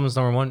attracted to someone's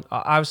number one.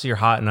 Obviously, you're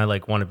hot, and I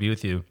want to be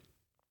with you.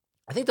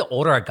 I think the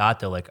older I got,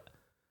 though,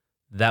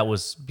 that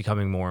was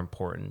becoming more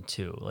important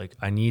too.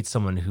 I need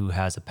someone who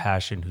has a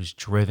passion, who's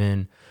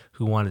driven,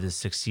 who wanted to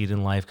succeed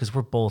in life, because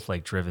we're both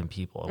driven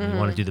people and we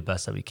want to do the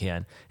best that we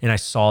can. And I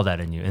saw that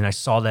in you, and I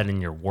saw that in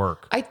your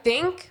work. I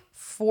think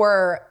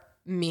for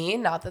me,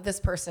 not that this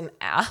person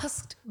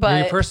asked,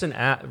 but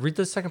read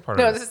the second part.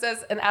 No, this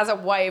says, and as a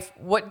wife,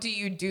 what do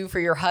you do for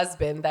your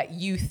husband that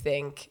you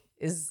think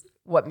is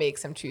what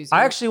makes him choose you?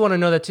 I actually want to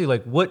know that too.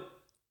 What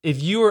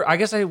if you were? I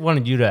guess I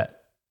wanted you to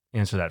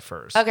answer that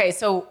first. Okay,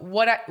 so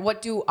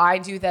what do I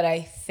do that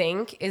I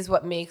think is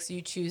what makes you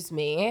choose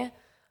me?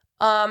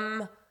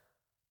 Probably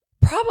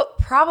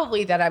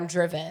that I'm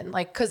driven.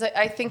 Because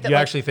I think that you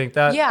actually think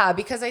that? Yeah,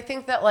 because I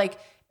think that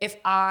if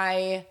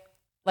I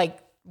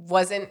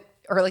wasn't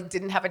or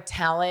didn't have a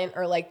talent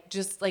or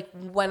just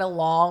went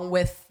along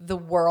with the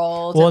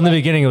world. Well, in the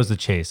beginning it was the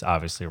chase,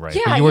 obviously, right?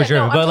 Yeah, but you were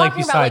driven. No, but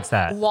besides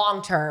that,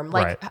 long term,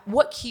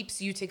 what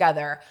keeps you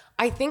together?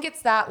 I think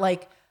it's that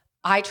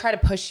I try to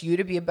push you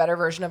to be a better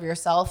version of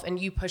yourself and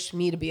you push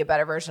me to be a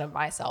better version of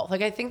myself.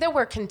 I think that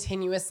we're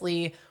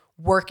continuously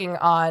working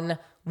on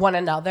one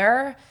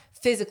another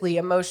physically,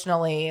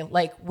 emotionally.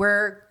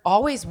 We're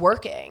always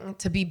working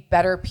to be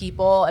better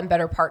people and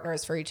better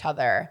partners for each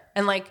other.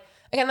 And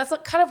again, that's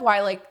kind of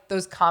why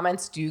those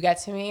comments do get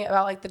to me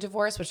about the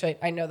divorce, which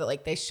I know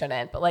that they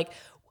shouldn't, but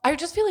I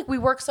just feel we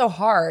work so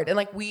hard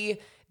and we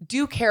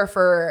do care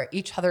for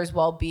each other's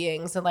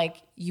well-beings and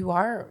you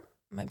are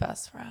my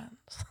best friend.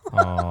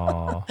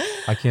 Oh,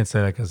 I can't say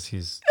that because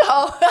he's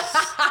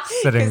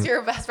because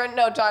you're a best friend.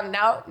 No, John.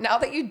 Now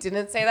that you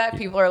didn't say that,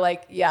 people are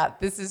yeah,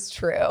 this is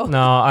true.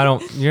 No, I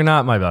don't. You're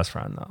not my best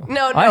friend though.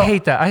 No. I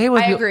hate that. I hate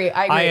when I agree.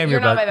 I am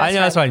you're your best. I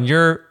know that's fine.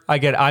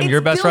 I'm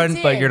your best friend,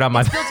 but you're not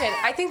my. It's built in.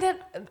 I think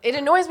that it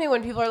annoys me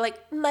when people are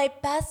my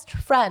best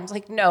friend.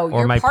 No,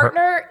 or your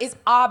partner is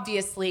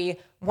obviously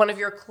one of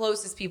your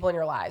closest people in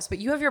your lives, but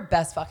you have your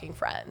best fucking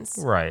friends.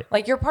 Right.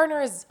 Your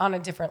partner is on a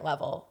different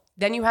level.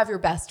 Then you have your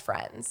best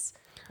friends,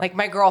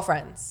 my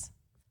girlfriends.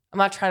 I'm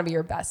not trying to be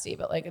your bestie,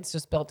 but it's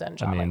just built in.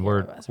 John, I mean,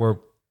 we're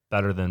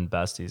better than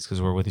besties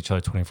because we're with each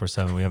other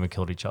 24/7. We haven't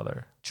killed each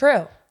other.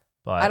 True,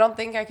 but I don't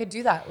think I could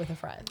do that with a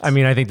friend. I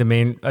mean, I think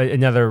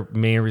another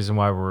main reason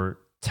why we're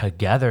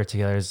together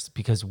is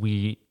because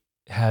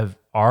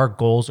our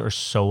goals are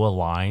so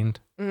aligned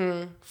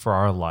for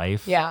our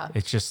life. Yeah,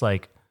 it's just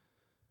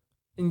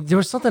there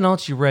was something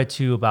else you read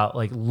too about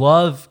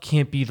love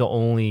can't be the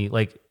only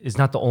is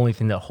not the only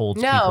thing that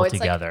holds people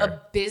together. No, it's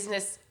a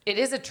business. It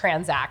is a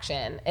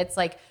transaction. It's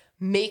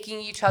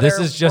making each other.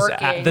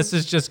 This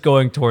is just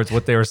going towards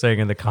what they were saying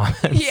in the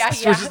comments. Yeah.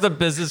 Which is the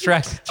business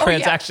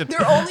transaction. Yeah.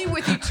 They're only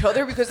with each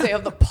other because they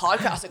have the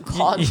podcast and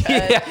content.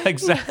 Yeah,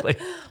 exactly.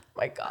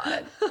 My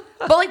God.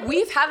 But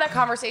we've had that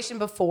conversation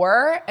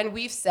before and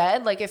we've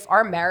said if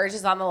our marriage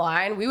is on the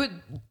line, we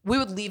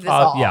would leave this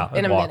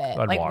in a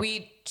minute.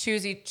 We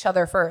choose each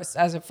other first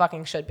as it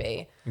fucking should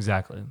be.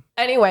 Exactly.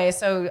 Anyway,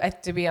 so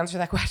did we answer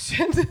that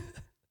question?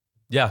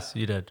 Yes,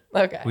 you did.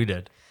 Okay. We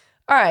did.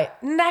 All right,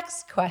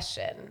 next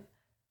question.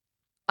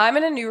 I'm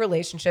in a new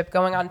relationship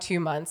going on 2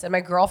 months, and my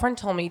girlfriend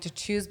told me to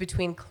choose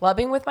between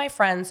clubbing with my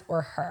friends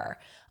or her.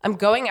 I'm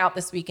going out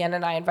this weekend,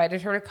 and I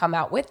invited her to come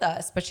out with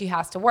us, but she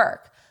has to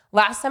work.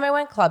 Last time I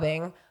went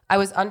clubbing, I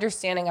was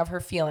understanding of her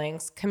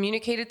feelings,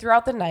 communicated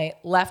throughout the night,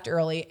 left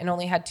early, and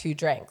only had 2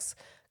 drinks.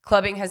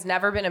 Clubbing has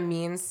never been a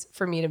means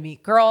for me to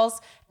meet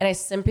girls, and I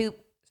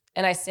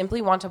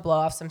simply want to blow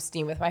off some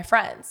steam with my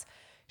friends.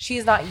 She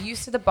is not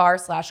used to the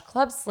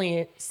bar/club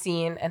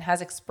scene and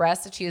has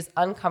expressed that she is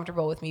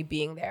uncomfortable with me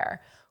being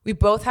there. We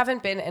both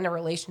haven't been in a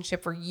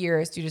relationship for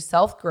years due to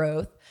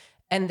self-growth,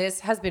 and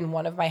this has been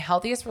one of my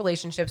healthiest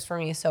relationships for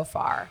me so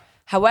far.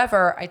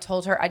 However, I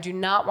told her I do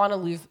not want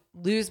to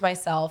lose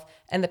myself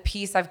and the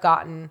peace I've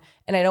gotten,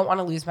 and I don't want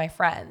to lose my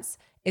friends.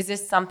 Is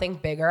this something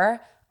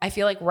bigger? I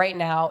feel like right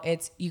now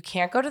it's you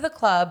can't go to the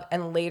club,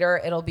 and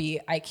later it'll be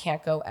I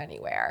can't go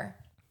anywhere.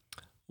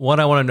 1,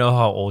 I want to know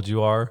how old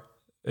you are.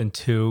 And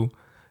 2,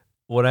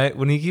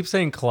 when he keeps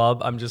saying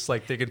club, I'm just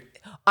like thinking...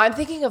 I'm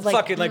thinking of like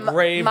fucking like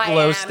rave Miami.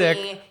 glow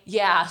stick.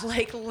 Yeah,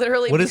 like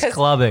literally. What is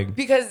clubbing?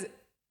 Because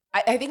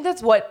I think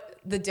that's what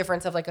the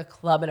difference of like a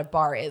club and a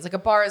bar is. Like a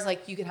bar is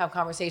like you can have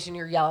conversation,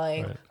 you're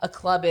yelling. Right. A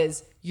club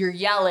is you're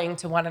yelling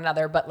to one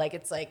another, but like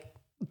it's like.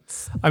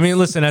 I mean,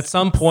 listen, at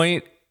some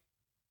point,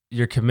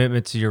 your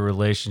commitment to your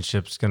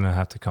relationship is going to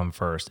have to come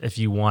first if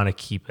you want to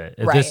keep it.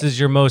 If this is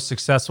your most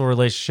successful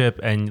relationship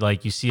and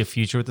like you see a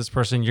future with this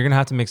person, you're going to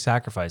have to make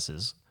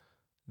sacrifices.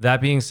 That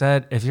being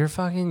said, if you're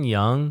fucking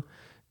young,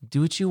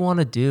 do what you want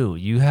to do.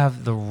 You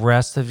have the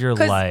rest of your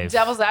life.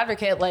 Devil's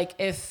advocate, like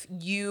if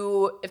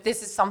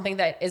this is something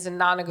that is a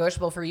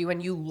non-negotiable for you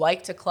and you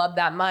like to club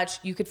that much,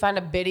 you could find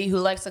a biddy who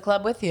likes to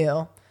club with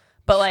you.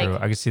 But like,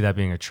 I could see that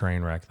being a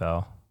train wreck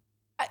though.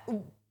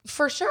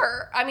 For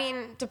sure. I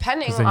mean,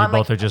 depending on then you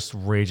both are just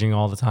raging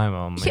all the time.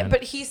 Oh man. Yeah,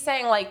 but he's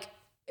saying like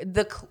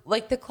the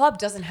club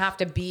doesn't have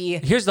to be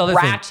here's the other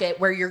ratchet thing.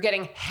 Where you're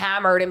getting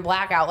hammered and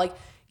blackout. Like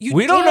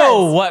we don't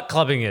know what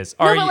clubbing is.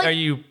 Are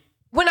you?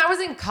 When I was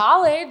in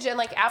college and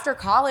like after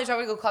college, I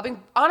would go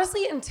clubbing.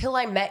 Honestly, until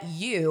I met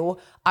you,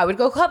 I would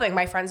go clubbing.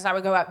 My friends and I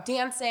would go out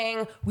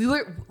dancing. We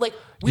were like,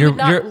 would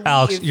not leave.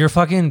 Alex, you're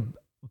fucking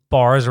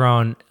bars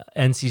around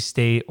NC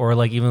State or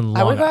like even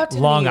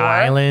Long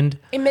Island.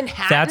 In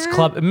Manhattan. That's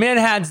club.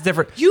 Manhattan's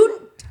different.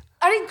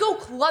 I didn't go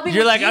clubbing.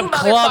 You're like, I'm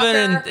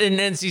clubbing in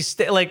NC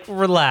State. Like,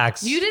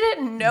 relax. You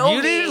didn't know me.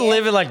 You didn't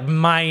live in like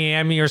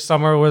Miami or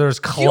somewhere where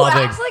there's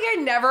clubbing. You act like I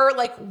never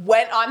like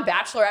went on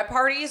bachelorette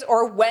parties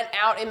or went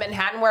out in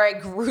Manhattan where I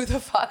grew the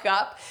fuck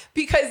up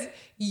because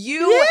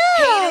you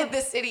hated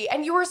the city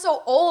and you were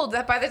so old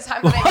that by the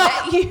time that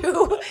I met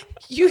you,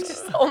 you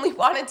just only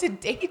wanted to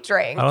day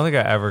drink. I don't think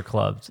I ever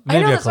clubbed. Maybe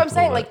I know, that's what I'm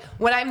saying. Like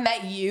when I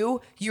met you,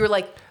 you were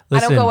like,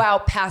 listen, I don't go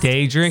out past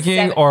day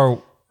drinking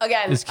or...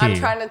 Again, I'm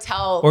trying to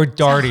tell... Or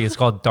darty. It's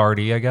called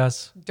darty, I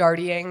guess.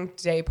 Dartying,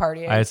 day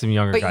partying. I had some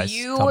younger guys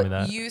tell me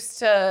that. But you used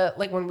to...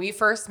 Like, when we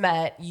first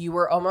met, you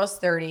were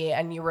almost 30,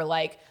 and you were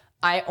like,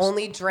 I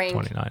only drink...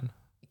 29.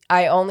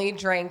 I only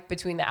drank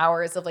between the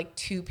hours of, like,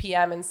 2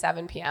 p.m. and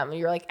 7 p.m. And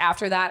you're like,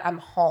 after that, I'm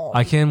home.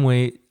 I can't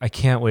wait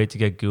to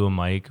get Goo a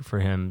mic for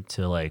him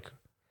to, like...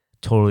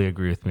 Totally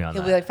agree with me on that.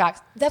 He'll be like,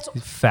 facts. That's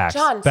facts.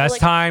 John, best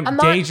time,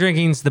 day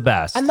drinking's the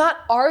best. I'm not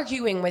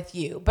arguing with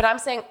you, but I'm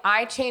saying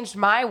I changed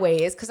my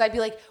ways because I'd be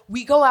like,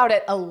 we go out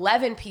at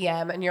 11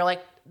 p.m. and you're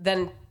like,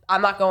 then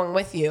I'm not going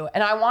with you.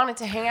 And I wanted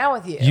to hang out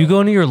with you. You go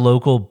into your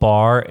local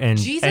bar and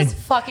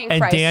fucking and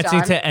Christ, dancing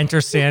John. to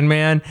Enter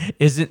Sandman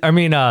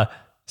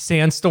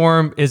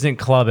Sandstorm isn't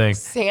clubbing.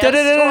 Sandstorm?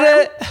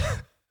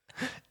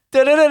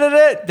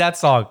 That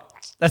song.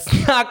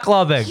 That's not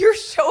clubbing. You're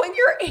showing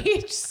your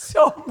age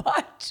so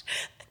much.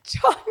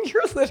 John,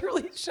 you're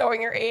literally showing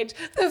your age.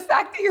 The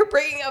fact that you're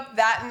bringing up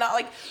that and not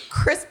like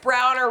Chris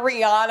Brown or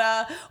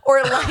Rihanna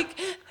or like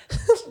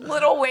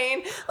Lil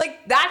Wayne,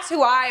 like that's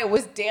who I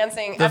was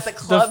dancing at the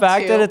club. The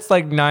fact that it's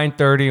like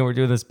 9:30 and we're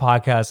doing this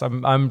podcast,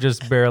 I'm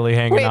just barely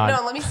hanging on. Wait,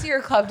 no, let me see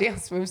your club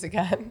dance moves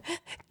again.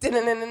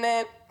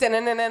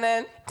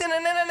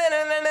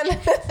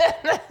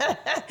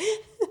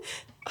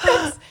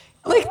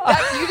 Like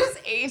that, you just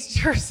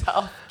aged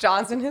yourself.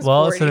 Johnson his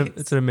 40s.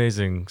 It's an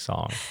amazing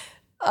song.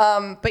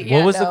 But yeah,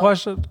 what was the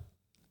question?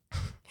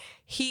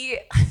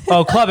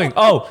 Clubbing.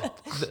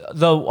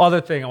 The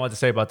other thing I want to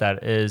say about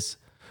that is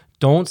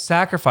don't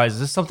sacrifice. Is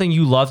this something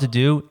you love to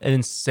do? And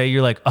then say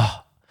you're like,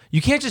 oh, you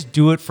can't just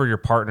do it for your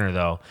partner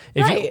though.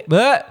 If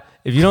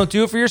you don't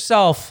do it for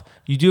yourself,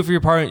 you do it for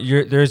your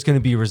partner, there's going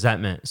to be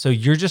resentment. So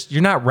you're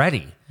not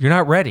ready. You're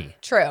not ready.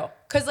 True.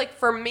 Because like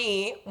for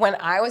me, when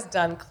I was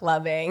done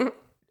clubbing,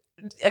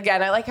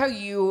 again, I like how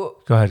you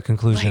go ahead.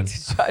 Conclusion. Like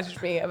to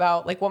judge me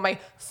about like what my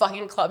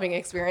fucking clubbing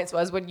experience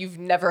was when you've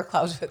never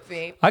clubbed with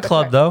me. I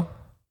clubbed though.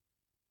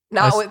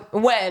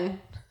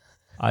 When?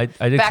 I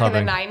did back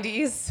clubbing. In the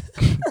 90s,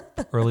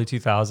 early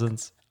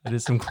 2000s. I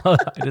did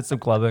some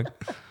clubbing.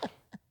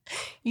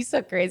 You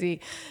so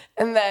crazy.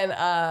 And then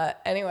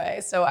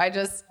anyway, so I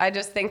just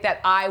think that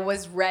I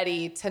was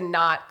ready to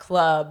not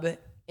club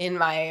in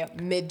my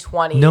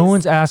mid-20s. No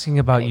one's asking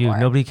about anymore.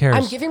 You. Nobody cares.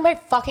 I'm giving my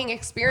fucking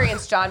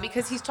experience, John,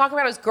 because he's talking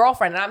about his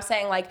girlfriend. And I'm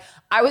saying, like,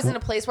 I was in a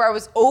place where I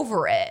was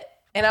over it.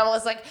 And I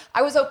was like,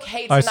 I was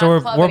okay to not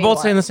club we're anymore.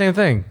 Both saying the same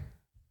thing.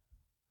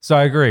 So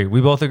I agree.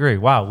 We both agree.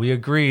 Wow, we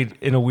agreed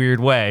in a weird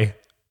way.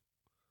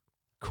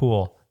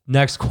 Cool.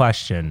 Next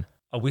question.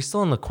 Are we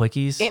still in the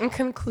quickies? In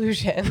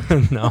conclusion,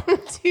 no.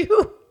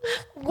 Do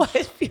what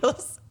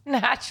feels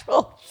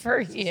natural for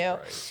you.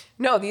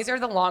 No, these are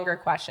the longer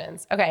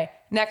questions. Okay,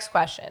 next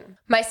question.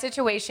 My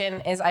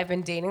situation is I've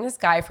been dating this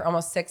guy for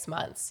almost 6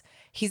 months.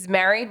 He's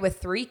married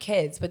with 3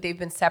 kids, but they've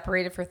been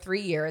separated for 3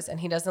 years and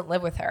he doesn't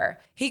live with her.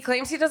 He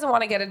claims he doesn't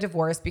want to get a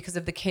divorce because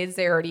of the kids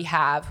they already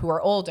have who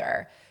are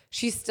older.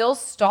 She still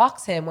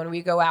stalks him when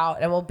we go out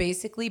and will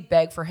basically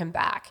beg for him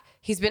back.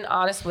 He's been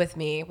honest with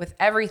me with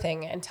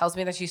everything and tells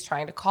me that she's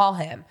trying to call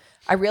him.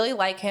 I really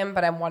like him,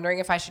 but I'm wondering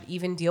if I should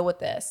even deal with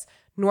this.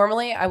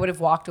 Normally, I would have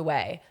walked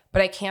away,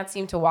 but I can't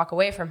seem to walk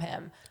away from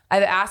him.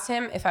 I've asked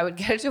him if I would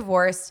get a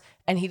divorce,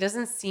 and he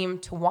doesn't seem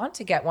to want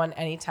to get one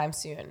anytime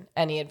soon.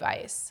 Any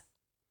advice?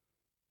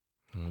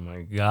 Oh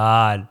my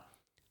God.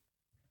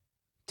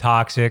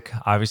 Toxic.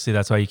 Obviously,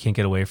 that's why you can't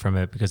get away from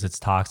it, because it's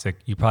toxic.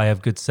 You probably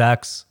have good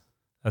sex.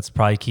 That's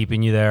probably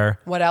keeping you there.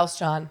 What else,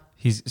 John?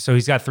 He's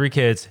got 3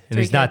 kids and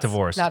he's not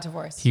divorced. Not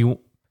divorced. He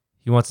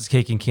wants his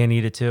cake and can't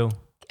eat it too.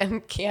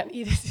 And can't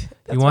eat it.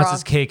 He wants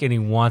his cake and he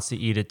wants to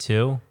eat it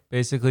too.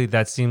 Basically,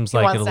 that seems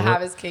like he wants to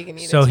have his cake and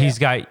eat it too. So he's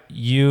got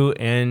you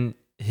and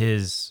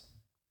he's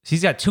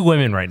got 2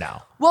 women right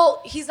now.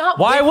 Well, he's not.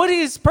 Why would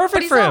he? It's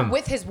perfect for him. He's not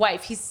with his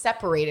wife. He's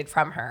separated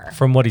from her.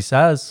 From what he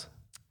says.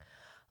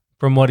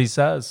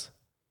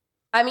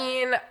 I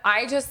mean,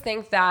 I just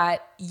think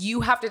that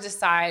you have to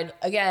decide.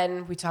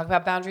 Again, we talk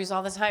about boundaries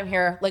all the time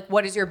here. Like,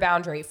 what is your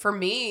boundary? For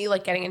me,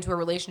 like getting into a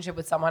relationship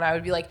with someone, I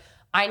would be like,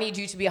 I need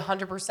you to be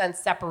 100%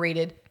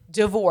 separated,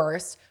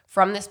 divorced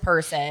from this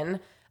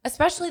person,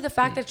 especially the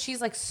fact that she's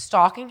like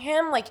stalking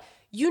him. Like,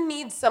 you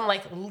need some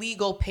like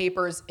legal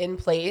papers in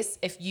place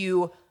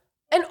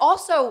and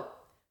also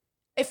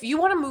if you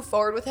want to move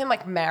forward with him,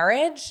 like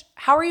marriage,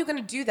 how are you going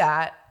to do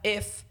that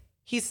if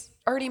he's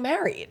already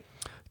married?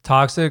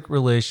 Toxic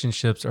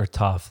relationships are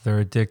tough.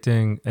 They're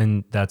addicting,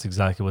 and that's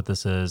exactly what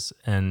this is.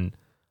 And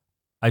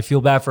I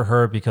feel bad for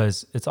her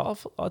because it's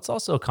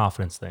also a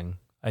confidence thing,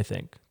 I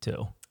think,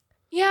 too.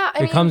 Yeah,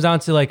 it comes down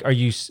to like,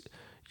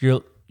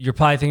 you're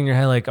probably thinking in your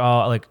head like,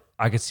 oh, like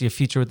I could see a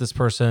future with this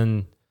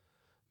person.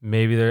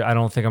 Maybe I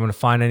don't think I'm going to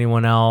find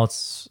anyone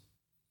else.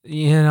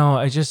 You know,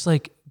 I just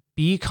like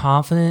be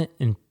confident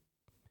in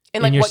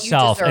like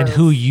yourself and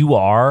who you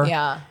are.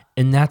 Yeah,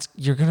 and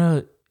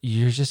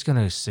you're just going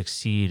to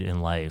succeed in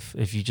life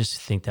if you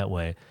just think that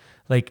way.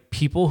 Like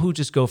people who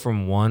just go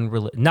from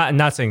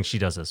not saying she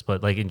does this,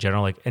 but like in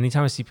general, like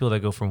anytime I see people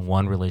that go from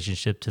one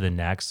relationship to the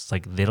next, it's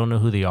like they don't know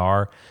who they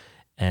are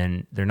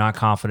and they're not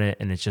confident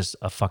and it's just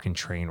a fucking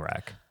train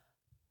wreck.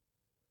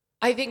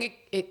 I think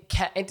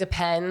it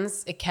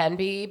depends. It can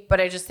be, but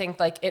I just think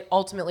like it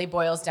ultimately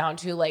boils down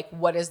to like,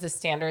 what is the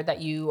standard that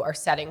you are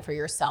setting for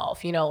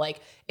yourself? You know, like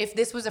if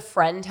this was a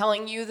friend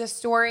telling you this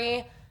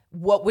story,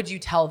 what would you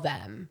tell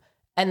them?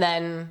 And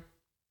then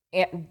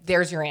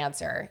there's your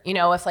answer. You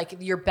know, if like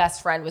your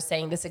best friend was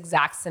saying this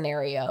exact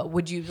scenario,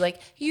 would you be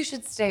like, you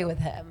should stay with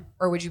him?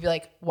 Or would you be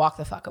like, walk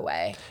the fuck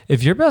away?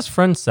 If your best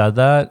friend said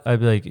that, I'd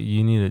be like,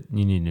 you need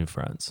new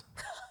friends.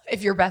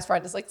 If your best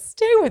friend is like,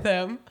 stay with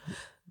him.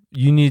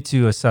 You need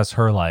to assess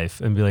her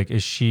life and be like,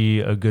 is she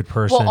a good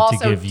person to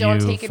give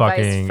you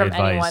fucking advice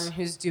from anyone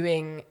who's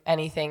doing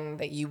anything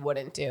that you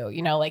wouldn't do?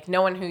 You know, like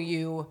no one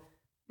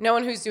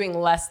who's doing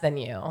less than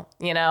you,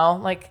 you know,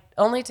 like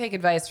only take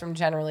advice from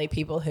generally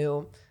people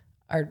who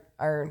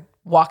are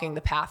walking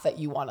the path that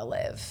you want to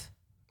live.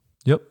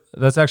 Yep.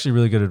 That's actually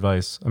really good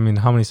advice. I mean,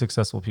 how many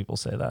successful people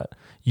say that?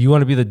 You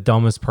want to be the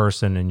dumbest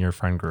person in your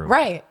friend group.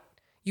 Right.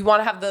 You want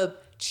to have the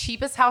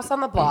cheapest house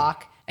on the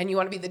block and you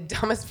want to be the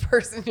dumbest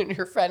person in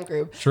your friend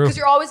group. True. Because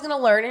you're always going to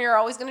learn and you're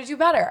always going to do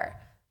better.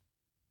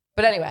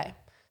 But anyway,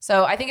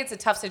 so I think it's a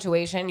tough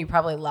situation. You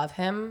probably love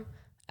him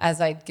as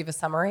I give a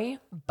summary,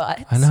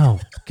 but I know.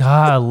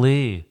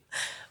 Golly.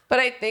 But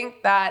I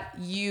think that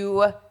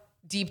you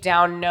deep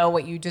down know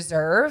what you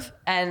deserve.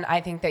 And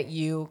I think that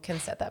you can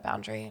set that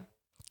boundary.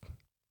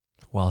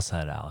 Well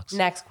said, Alex.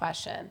 Next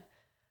question.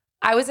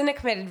 I was in a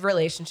committed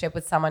relationship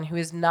with someone who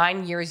is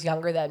 9 years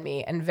younger than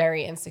me and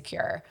very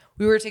insecure.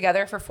 We were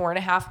together for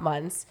 4.5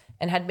 months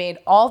and had made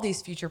all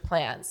these future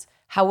plans.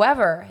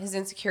 However, his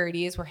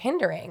insecurities were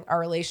hindering our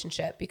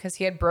relationship because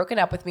he had broken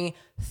up with me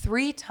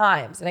 3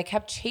 times and I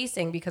kept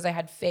chasing because I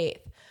had faith.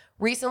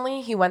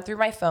 Recently, he went through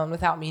my phone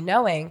without me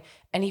knowing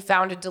and he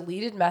found a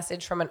deleted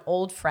message from an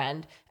old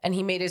friend and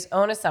he made his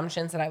own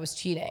assumptions that I was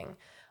cheating.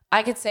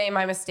 I could say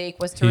my mistake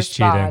was to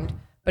respond,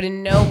 cheating. But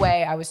in no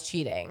way I was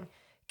cheating.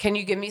 Can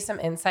you give me some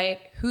insight?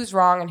 Who's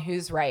wrong and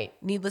who's right?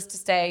 Needless to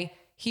say,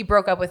 he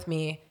broke up with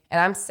me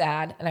and I'm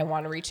sad and I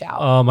want to reach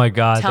out. Oh my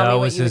God. That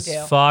was his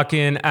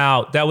fucking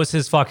out. That was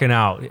his fucking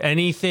out.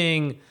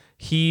 Anything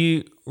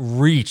he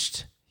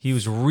reached, He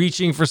was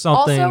reaching for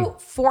something. Also,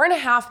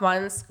 4.5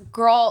 months,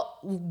 girl,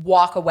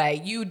 walk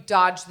away. You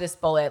dodged this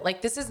bullet.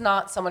 Like, this is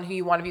not someone who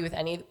you want to be with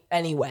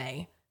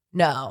anyway.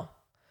 No.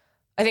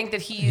 I think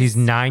that he's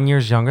 9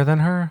 years younger than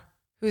her?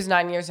 Who's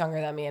 9 years younger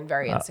than me and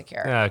very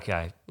insecure.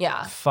 Okay.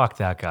 Yeah. Fuck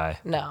that guy.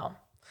 No.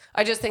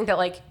 I just think that,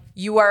 like,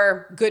 you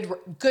are good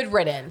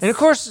riddance. And of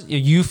course,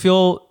 you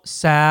feel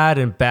sad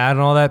and bad and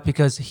all that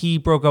because he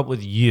broke up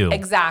with you.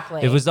 Exactly.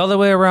 If it was the other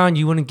way around,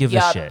 you wouldn't give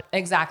a shit.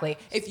 Exactly.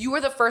 If you were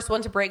the first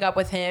one to break up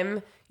with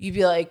him, you'd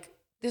be like,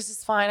 this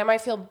is fine. I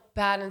might feel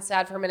bad and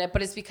sad for a minute,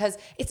 but it's because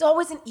it's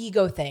always an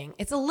ego thing.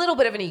 It's a little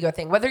bit of an ego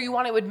thing. Whether you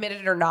want to admit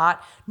it or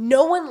not,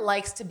 no one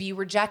likes to be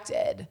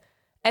rejected.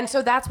 And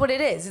so that's what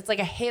it is. It's like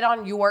a hit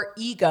on your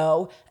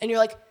ego. And you're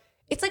like,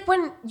 it's like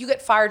when you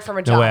get fired from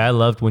a job. No way. I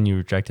loved when you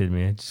rejected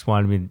me.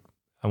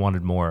 I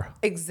wanted more.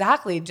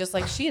 Exactly. Just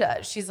like she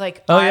does. She's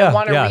like, oh, I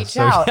want to reach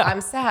out. Yeah.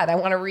 I'm sad. I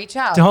want to reach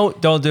out.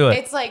 Don't do it.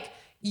 It's like,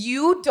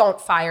 you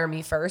don't fire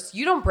me first.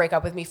 You don't break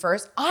up with me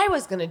first. I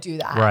was going to do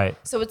that. Right.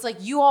 So it's like,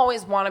 you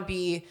always want to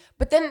be,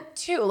 but then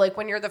too, like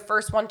when you're the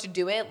first one to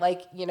do it,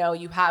 like, you know,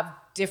 you have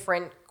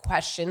different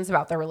questions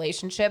about the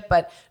relationship,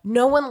 but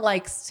no one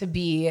likes to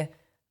be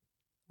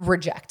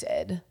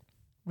rejected,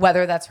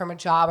 whether that's from a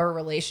job or a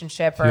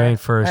relationship or. You ain't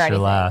first, you're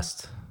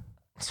last.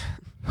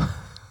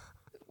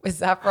 Is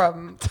that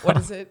from, what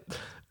is it?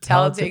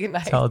 Talladega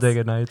Nights.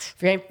 Talladega Nights.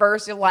 If you ain't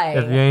first, you're last.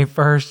 If you ain't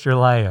first, you're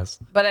last.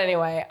 But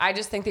anyway, I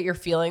just think that you're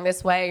feeling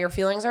this way. Your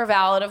feelings are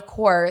valid, of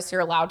course.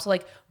 You're allowed to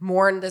like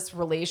mourn this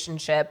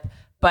relationship.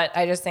 But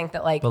I just think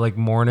that like. But like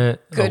mourn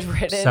it good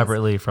riddance.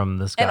 Separately from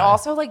this guy. And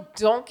also like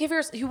don't give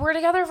you were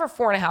together for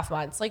 4.5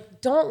 months. Like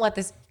don't let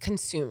this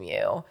consume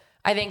you.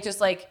 I think just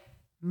like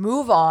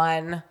move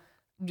on.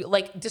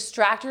 Like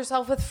distract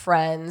yourself with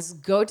friends,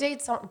 go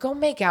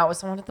make out with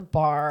someone at the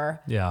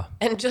bar. Yeah.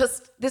 And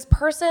just this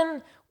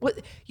person,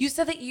 you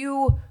said that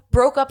you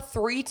broke up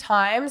 3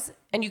 times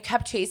and you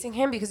kept chasing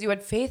him because you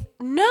had faith.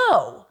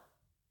 No,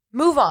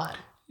 move on.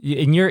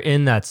 And you're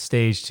in that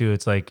stage too.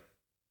 It's like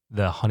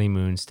the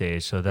honeymoon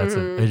stage. So that's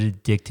an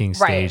addicting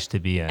stage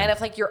to be in. And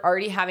if like you're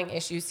already having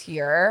issues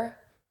here,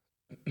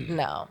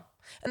 no.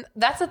 And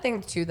that's the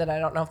thing too, that I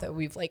don't know if that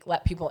we've like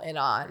let people in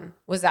on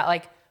was that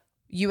like,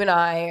 you and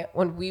I,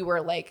 when we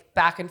were like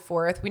back and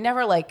forth, we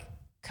never like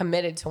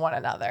committed to one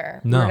another.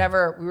 No.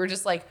 We were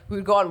just like, we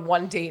would go on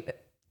one date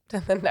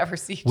and then never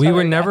see each other.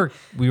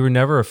 We were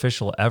never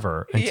official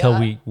ever until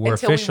we were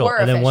official.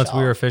 And then once we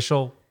were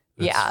official,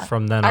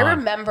 from then on. I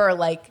remember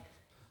like,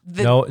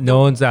 no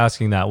one's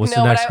asking that. What's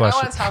the next question?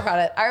 I want to talk about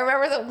it. I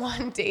remember the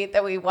one date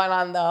that we went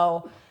on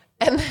though,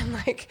 and then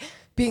like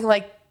being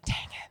like, dang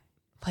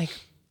it, like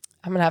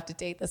I'm gonna have to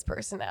date this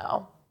person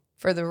now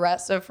for the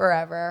rest of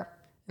forever.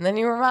 And then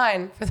you were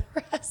mine for the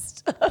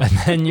rest. And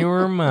then you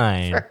were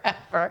mine.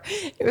 Forever.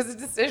 It was a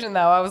decision, though.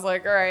 I was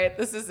like, all right,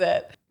 this is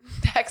it.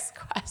 Next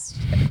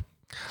question.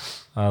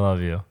 I love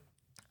you.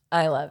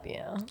 I love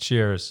you.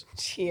 Cheers.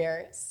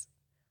 Cheers.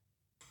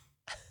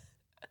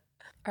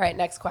 All right,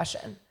 next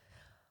question.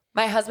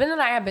 My husband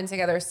and I have been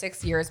together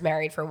 6 years,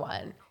 married for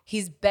 1.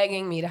 He's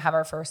begging me to have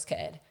our first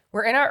kid.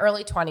 We're in our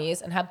early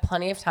 20s and have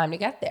plenty of time to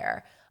get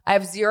there. I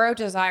have zero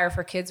desire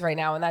for kids right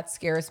now, and that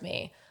scares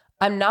me.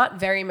 I'm not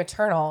very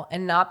maternal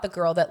and not the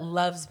girl that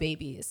loves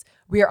babies.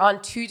 We are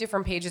on 2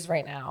 different pages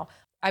right now.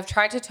 I've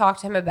tried to talk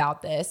to him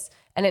about this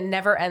and it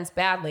never ends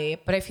badly,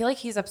 but I feel like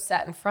he's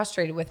upset and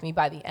frustrated with me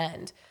by the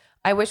end.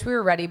 I wish we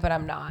were ready, but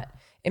I'm not.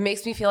 It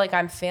makes me feel like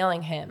I'm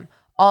failing him.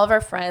 All of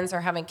our friends are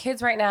having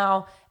kids right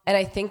now, and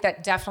I think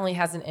that definitely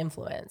has an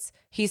influence.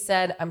 He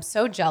said, I'm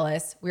so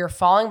jealous. We are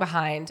falling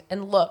behind,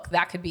 and look,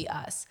 that could be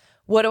us.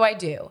 What do I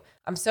do?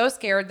 I'm so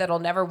scared that I'll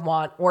never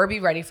want or be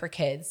ready for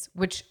kids,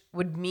 which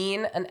would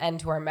mean an end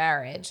to our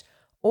marriage.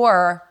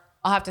 Or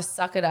I'll have to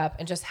suck it up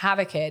and just have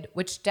a kid,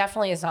 which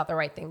definitely is not the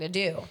right thing to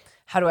do.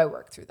 How do I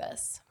work through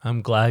this?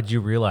 I'm glad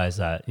you realize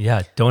that.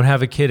 Yeah, don't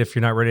have a kid if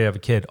you're not ready to have a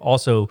kid.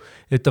 Also,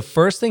 if the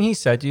first thing he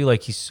said to you,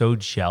 like he's so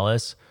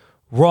jealous,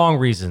 wrong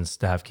reasons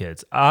to have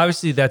kids.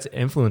 Obviously, that's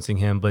influencing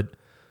him, but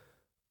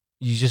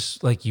you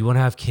just like, you want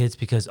to have kids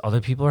because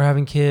other people are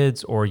having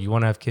kids, or you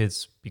want to have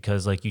kids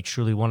because like you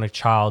truly want a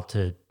child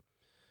to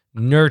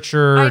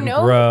nurture and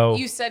grow.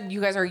 You said you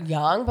guys are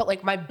young, but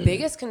like my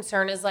biggest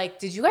concern is like,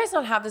 did you guys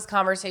not have this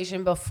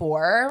conversation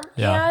before?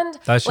 Yeah,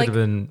 that should have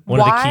been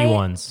one of the key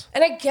ones.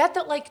 And I get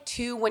that like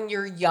too, when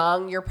you're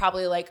young, you're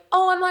probably like,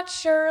 oh, I'm not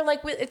sure. Like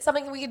it's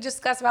something we could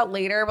discuss about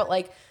later. But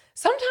like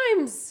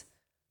sometimes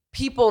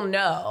people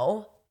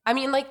know. I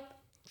mean, like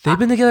they've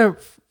been together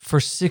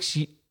for 6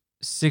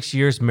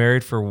 years,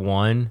 married for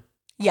 1.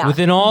 Yeah.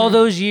 Within all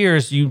those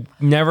years, you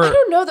never. I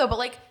don't know though, but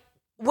like.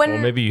 Well,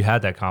 maybe you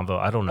had that convo.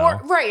 I don't know.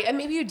 Right. And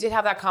maybe you did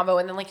have that convo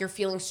and then like your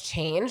feelings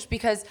changed,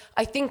 because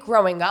I think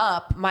growing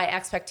up, my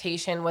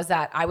expectation was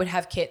that I would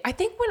have kids. I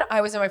think when I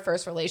was in my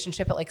first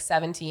relationship at like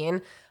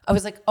 17, I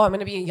was like, oh, I'm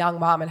going to be a young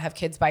mom and have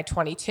kids by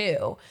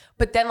 22.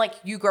 But then like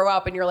you grow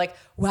up and you're like,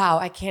 wow,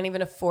 I can't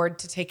even afford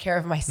to take care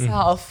of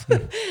myself.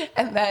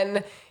 And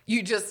then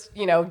you just,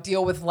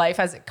 deal with life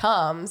as it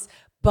comes.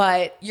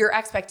 but your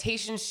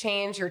expectations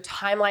change, your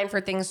timeline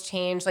for things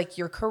change. Like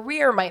your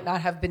career might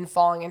not have been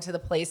falling into the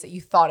place that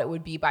you thought it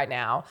would be by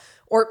now,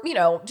 or, you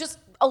know, just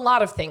a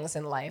lot of things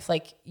in life.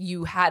 Like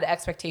you had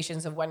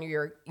expectations of when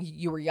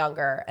you were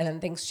younger, and then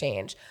things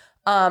change.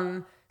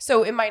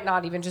 So it might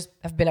not even just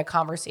have been a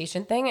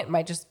conversation thing. It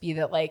might just be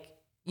that, like,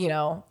 you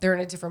know, they're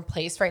in a different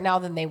place right now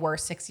than they were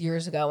 6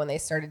 years ago when they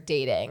started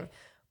dating.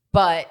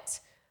 But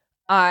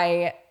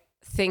I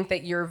think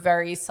that you're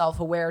very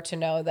self-aware to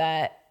know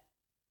that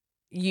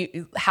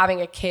you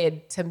having a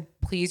kid to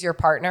please your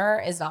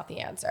partner is not the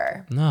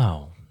answer.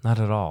 No, not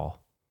at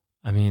all.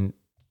 I mean,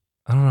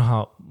 I don't know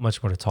how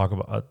much more to talk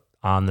about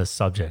on this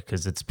subject,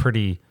 because it's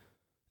pretty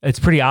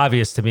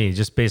obvious to me,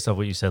 just based on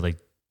what you said. Like,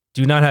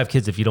 do not have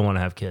kids if you don't want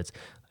to have kids.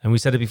 And we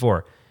said it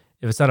before.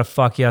 If it's not a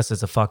fuck yes,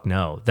 it's a fuck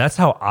no. That's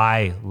how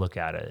I look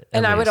at it.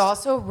 And I would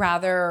also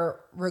rather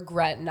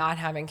regret not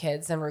having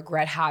kids than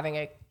regret having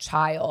a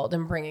child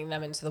and bringing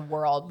them into the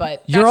world.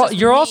 But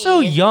you're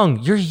also young.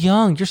 You're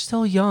young. You're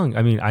still young.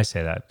 I mean, I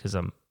say that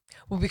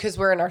because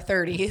we're in our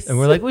 30s. And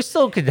we're like, we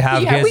still could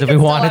have kids if we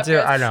wanted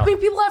to. I know. I mean,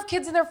 people have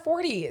kids in their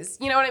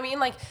 40s. You know what I mean?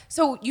 Like,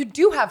 so you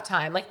do have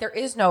time. Like, there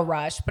is no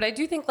rush. But I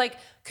do think, like,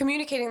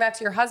 communicating that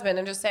to your husband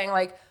and just saying,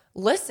 like,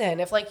 listen,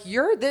 if, like,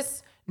 you're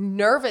this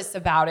nervous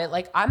about it,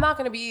 like, I'm not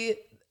going to be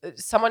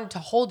someone to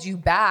hold you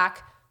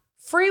back.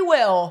 Free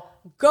will,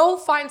 go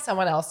find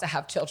someone else to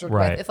have children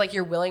with. If, like,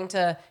 you're willing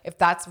to, if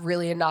that's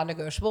really a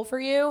non-negotiable for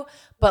you.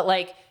 But,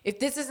 like, if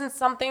this isn't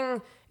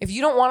something, if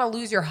you don't want to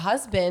lose your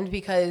husband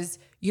because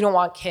you don't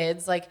want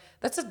kids, like,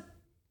 that's a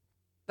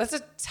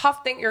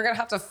tough thing you're going to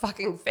have to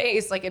fucking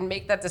face, like, and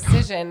make that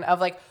decision of,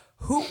 like,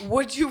 who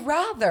would you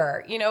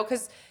rather, you know?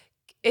 Because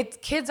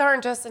kids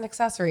aren't just an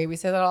accessory. We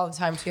say that all the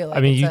time too. Like,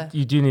 I mean,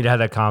 you do need to have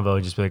that convo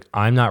and just be like,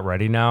 I'm not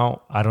ready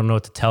now. I don't know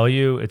what to tell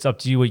you. It's up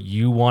to you what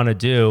you want to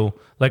do.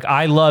 Like,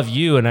 I love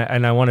you and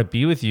I want to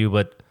be with you,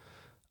 but,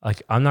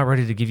 like, I'm not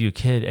ready to give you a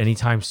kid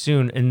anytime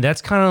soon. And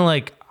that's kind of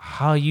like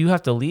how you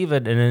have to leave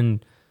it. And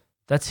then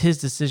that's his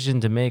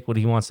decision to make what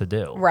he wants to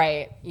do.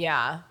 Right.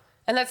 Yeah.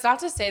 And that's not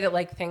to say that,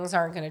 like, things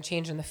aren't going to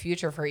change in the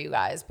future for you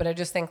guys, but I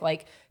just think,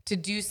 like, to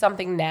do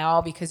something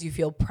now because you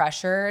feel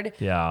pressured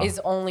is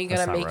only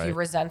going to make you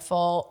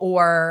resentful,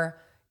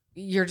 or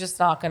you're just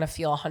not going to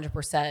feel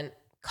 100%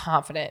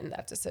 confident in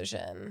that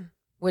decision,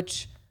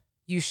 which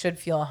you should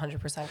feel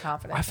 100%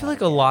 confident. I feel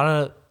like a lot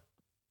of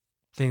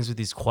things with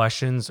these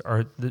questions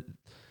are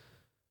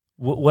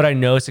what I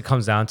notice it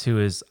comes down to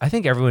is I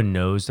think everyone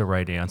knows the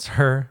right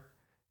answer,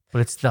 but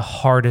it's the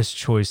hardest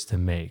choice to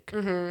make.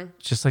 Mm-hmm.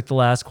 Just like the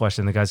last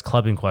question, the guy's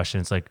clubbing question.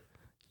 It's like,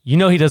 you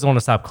know, he doesn't want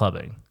to stop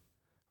clubbing,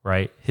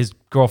 right? His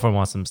girlfriend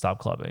wants him to stop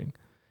clubbing.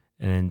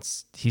 And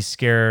he's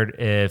scared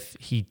if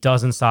he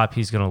doesn't stop,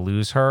 he's going to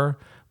lose her,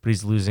 but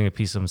he's losing a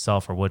piece of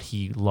himself or what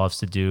he loves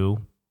to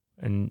do.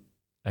 And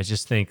I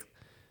just think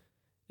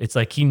it's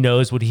like he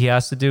knows what he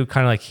has to do,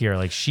 kind of like here.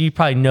 Like, she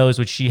probably knows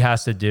what she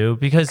has to do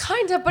because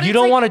but you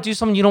don't want to do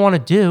something you don't want to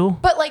do.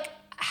 But, like,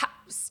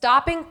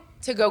 stopping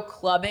to go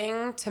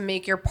clubbing to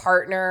make your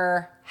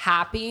partner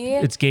happy,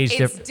 it's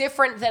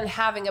different than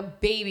having a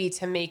baby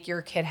to make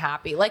your kid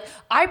happy. Like,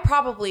 I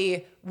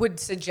probably would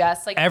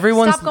suggest, like, stop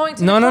going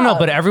to the club.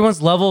 But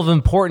everyone's level of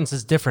importance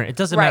is different. It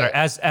doesn't matter.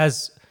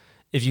 As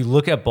if you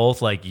look at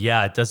both, like,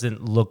 yeah, it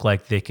doesn't look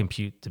like they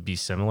compute to be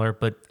similar,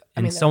 but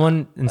in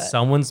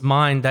someone's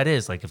mind, that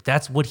is, like, if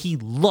that's what he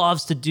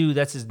loves to do,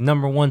 that's his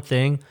number one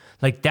thing.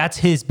 Like, that's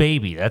his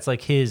baby. That's,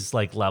 like, his,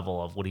 like,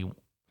 level of what he.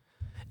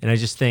 And I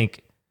just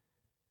think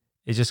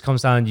it just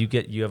comes down.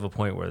 You have a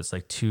point where it's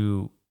like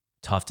two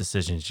tough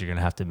decisions you're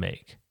gonna have to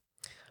make.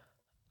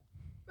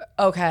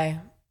 Okay,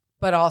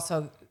 but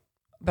also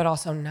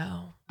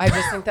no. I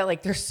just think that,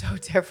 like, they're so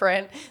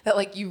different that,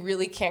 like, you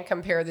really can't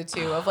compare the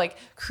two of, like,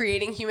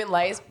 creating human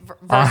life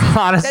versus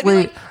honestly,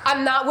 like,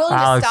 I'm not willing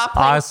to stop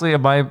playing. Honestly,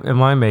 am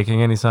I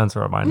making any sense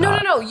or am I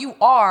not? No. You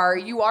are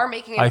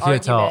making an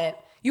argument.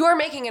 You are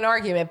making an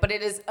argument, but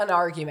it is an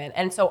argument,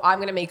 and so I'm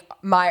gonna make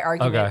my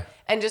argument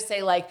and just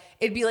say, like,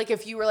 it'd be like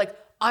if you were like,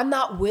 I'm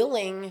not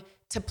willing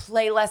to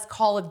play less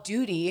Call of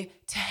Duty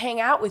to hang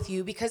out with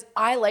you because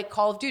I like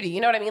Call of Duty. You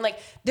know what I mean? Like,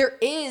 there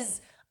is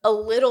a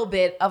little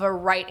bit of a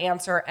right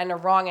answer and a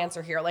wrong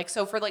answer here. Like,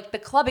 so for, like, the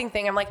clubbing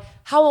thing, I'm like,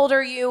 how old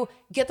are you?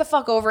 Get the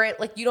fuck over it.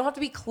 Like, you don't have to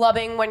be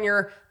clubbing when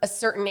you're a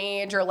certain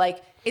age, or,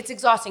 like, it's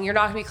exhausting. You're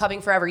not gonna be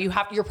clubbing forever.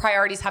 Your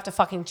priorities have to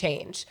fucking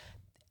change.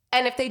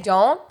 And if they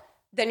don't,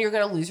 then you're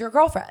gonna lose your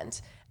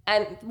girlfriend.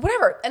 And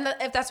whatever. And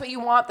if that's what you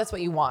want, that's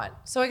what you want.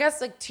 So I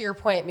guess, like, to your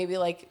point, maybe,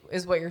 like,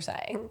 is what you're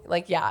saying.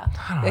 Like, yeah.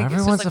 I don't know.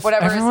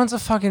 Like, everyone's a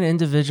fucking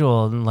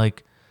individual, and,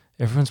 like,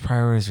 everyone's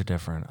priorities are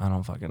different. I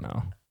don't fucking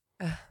know.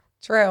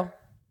 True.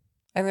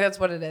 I think that's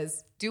what it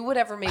is. Do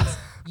whatever makes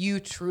you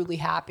truly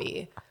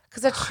happy.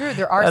 Because that's true.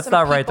 There are that's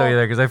not right, though,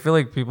 either. Because I feel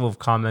like people have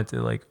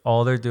commented, like,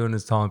 all they're doing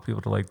is telling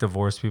people to, like,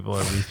 divorce people or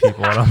leave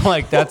people. And I'm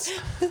like,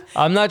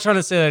 I'm not trying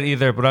to say that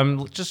either, but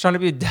I'm just trying to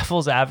be a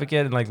devil's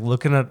advocate and, like,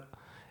 looking at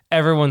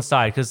everyone's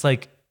side, because,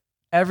 like,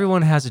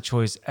 everyone has a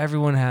choice,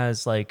 everyone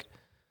has, like,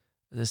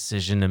 a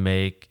decision to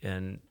make,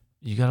 and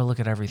you got to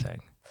look at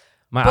everything.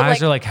 My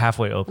eyes are like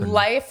halfway open.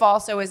 Life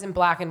also isn't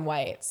black and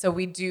white. So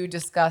we do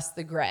discuss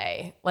the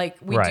gray. Like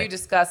we do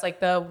discuss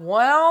like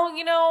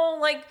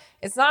like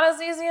it's not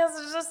as easy as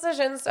a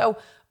decision. So,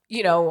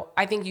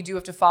 I think you do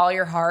have to follow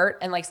your heart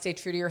and like stay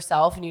true to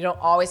yourself, and you don't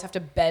always have to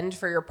bend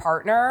for your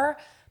partner.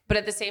 But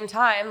at the same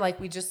time,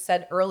 like we just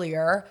said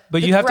earlier,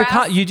 but you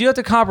do have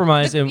to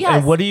compromise. And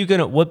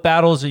what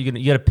battles are you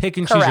got to pick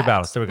and choose your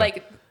battles. There we go.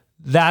 Like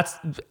that's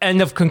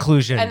end of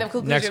conclusion.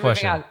 Next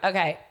question.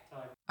 Okay.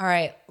 All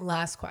right.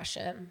 Last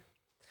question.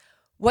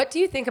 What do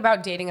you think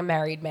about dating a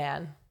married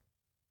man?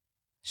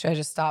 Should I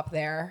just stop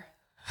there?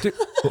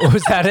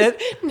 Was that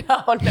it?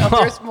 No,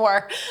 there's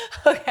more.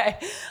 Okay.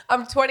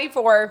 I'm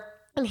 24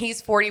 and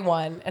he's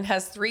 41 and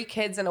has 3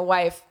 kids and a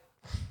wife.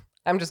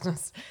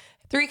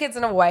 3 kids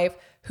and a wife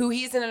who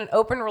he's in an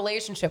open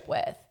relationship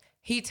with.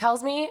 He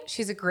tells me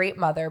she's a great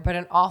mother, but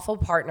an awful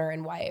partner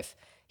and wife.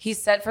 He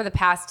said for the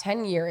past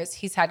 10 years,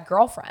 he's had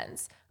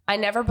girlfriends. I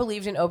never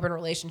believed in open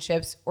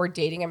relationships or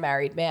dating a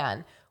married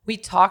man. We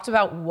talked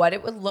about what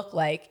it would look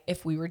like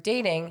if we were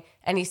dating,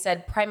 and he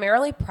said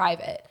primarily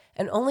private,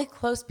 and only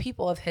close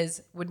people of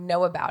his would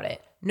know about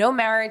it. No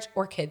marriage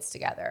or kids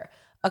together.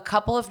 A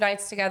couple of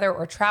nights together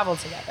or travel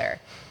together.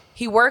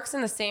 He works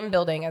in the same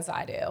building as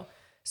I do,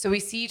 so we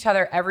see each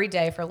other every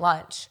day for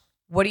lunch.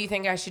 What do you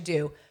think I should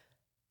do?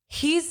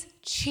 He's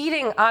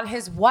cheating on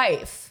his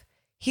wife.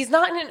 He's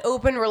not in an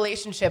open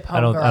relationship,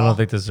 homegirl. I don't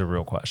think this is a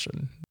real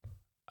question.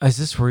 Is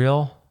this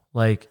real?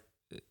 Like,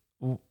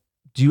 do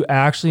you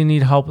actually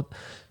need help?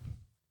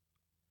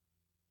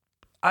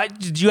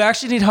 Do you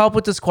actually need help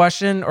with this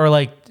question, or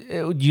like,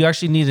 do you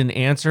actually need an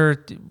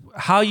answer?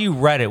 How you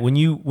read it when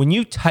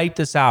you typed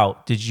this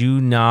out? Did you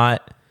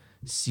not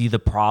see the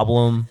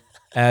problem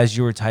as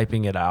you were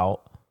typing it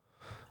out?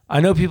 I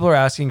know people are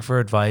asking for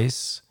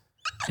advice,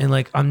 and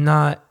like, I'm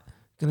not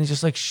gonna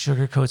just like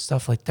sugarcoat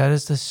stuff. Like, that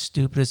is the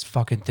stupidest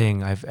fucking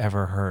thing I've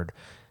ever heard.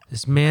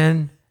 This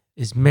man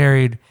is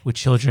married with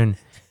children.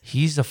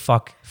 He's a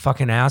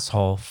fucking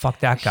asshole. Fuck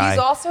that guy. He's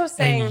also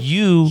saying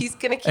he's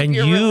going to keep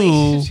your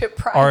relationship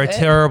private. Are a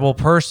terrible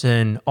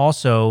person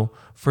also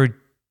for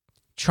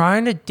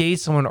trying to date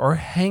someone or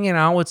hanging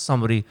out with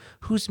somebody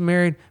who's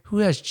married, who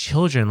has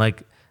children.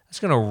 Like, it's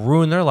going to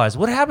ruin their lives.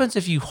 What happens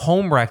if you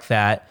home wreck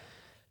that?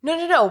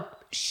 No.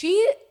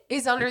 She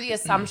is under the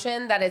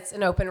assumption that it's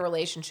an open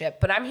relationship.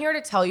 But I'm here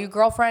to tell you,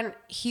 girlfriend,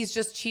 he's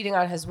just cheating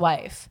on his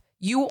wife.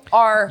 You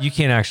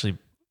can't actually.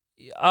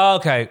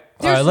 Okay.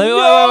 There's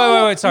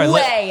wait. Sorry.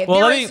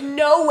 There is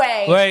no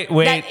way.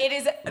 Wait. That it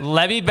is.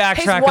 Let me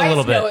backtrack a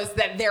little bit. His wife knows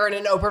that they're in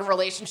an open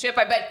relationship.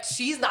 I bet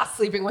she's not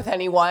sleeping with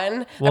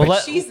anyone.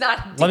 She's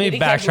not. Let me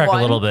backtrack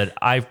a little bit.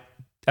 I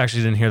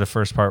actually didn't hear the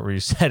first part where you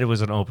said it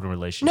was an open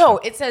relationship. No,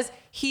 it says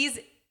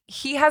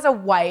he has a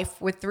wife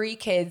with 3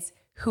 kids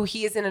who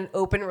he is in an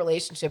open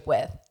relationship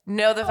with.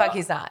 No, the fuck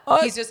he's not.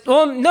 He's just.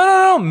 Well,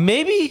 no.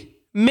 Maybe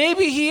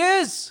he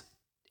is.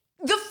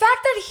 The fact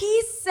that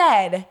he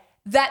said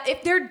that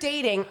if they're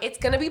dating, it's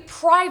going to be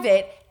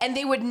private and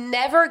they would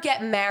never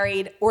get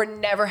married or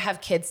never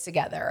have kids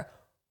together.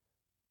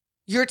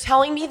 You're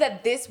telling me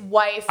that this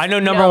wife I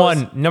know number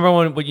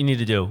one, what you need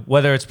to do,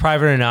 whether it's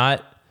private or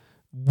not,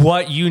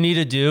 what you need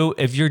to do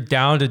if you're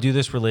down to do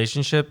this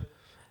relationship,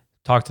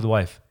 talk to the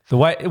wife.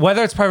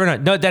 Whether it's private or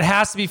not. No, that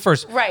has to be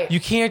first. Right. You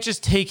can't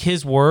just take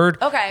his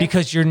word. Okay.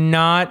 Because you're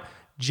not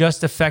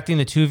just affecting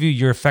the two of you,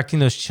 you're affecting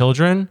those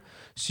children.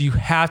 So you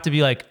have to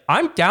be like,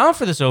 I'm down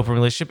for this open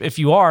relationship if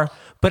you are,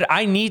 but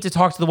I need to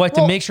talk to the wife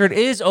to make sure it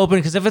is open,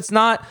 because if it's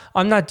not,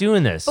 I'm not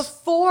doing this.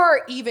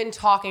 Before even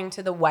talking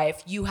to the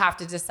wife, you have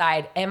to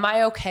decide, am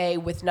I okay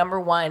with, number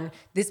 1,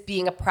 this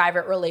being a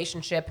private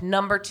relationship?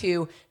 Number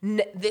 2,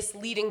 this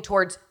leading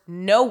towards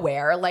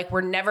nowhere. Like,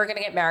 we're never going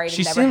to get married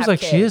and never have kids. She seems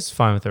like she is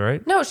fine with it,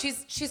 right? No,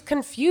 she's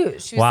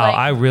confused. She's wow, like,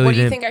 I really what do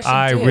you didn't. think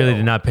I should do? Really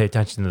did not pay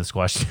attention to this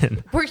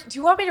question. Do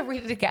you want me to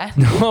read it again?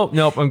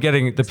 Nope. I'm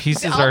getting the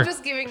pieces. I'm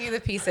just giving you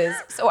the pieces.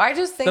 So I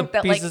just think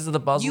that pieces of the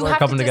puzzle you are have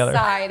coming to together.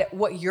 Decide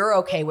what you're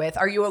okay with.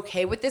 Are you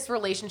okay with this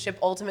relationship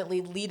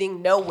ultimately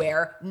leading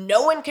nowhere?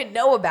 No one can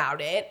know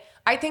about it.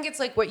 I think it's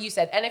like what you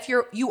said. And if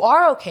you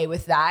are okay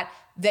with that,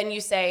 then you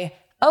say,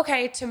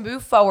 okay, to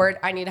move forward,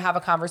 I need to have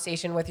a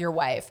conversation with your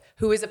wife,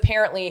 who is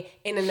apparently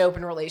in an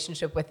open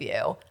relationship with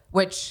you,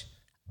 which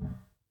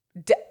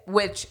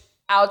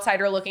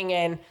outsider looking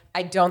in,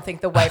 I don't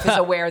think the wife is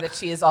aware that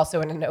she is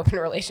also in an open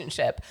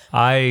relationship.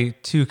 I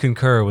too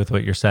concur with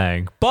what you're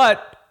saying,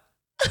 but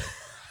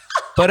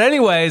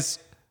anyways,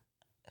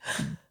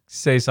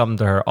 say something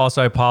to her.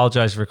 Also, I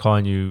apologize for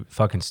calling you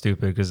fucking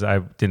stupid because I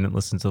didn't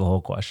listen to the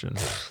whole question.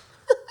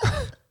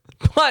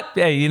 But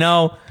hey,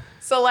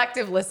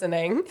 selective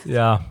listening.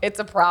 Yeah. It's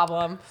a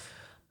problem.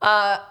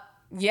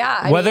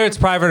 Yeah. Whether it's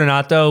private or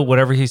not, though,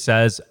 whatever he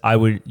says,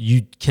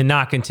 you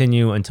cannot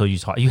continue until you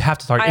talk. You have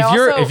to talk.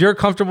 If you're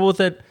comfortable with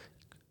it,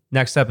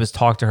 next step is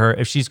talk to her.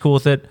 If she's cool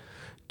with it,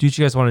 do what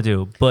you guys want to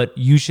do. But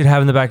you should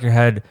have in the back of your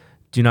head,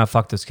 do not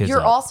fuck those kids You're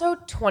up. also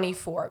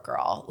 24,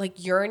 girl. Like,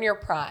 you're in your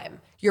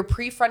prime. Your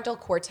prefrontal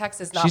cortex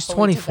is not She's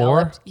fully 24?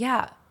 developed.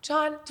 Yeah.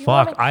 John, do you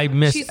Fuck, want I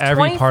missed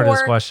every part of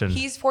this question.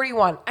 He's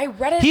 41. I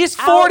read it. He's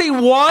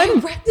 41? I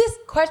read this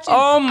question.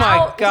 Oh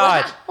my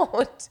God.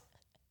 Loud.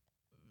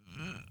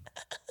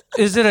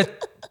 Is it a...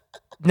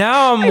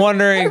 Now I'm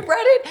wondering... I read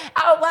it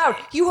out loud.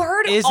 You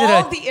heard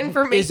all the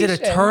information. Is it a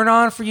turn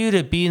on for you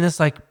to be in this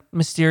like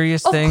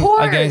mysterious thing? Of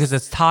course. Again, because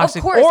it's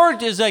toxic? Or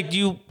is like, do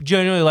you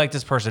genuinely like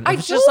this person? If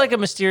it's just like a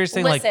mysterious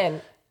thing,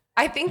 listen,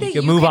 I think that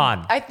you move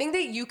on. I think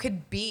that you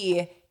could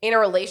be in a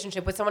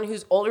relationship with someone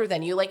who's older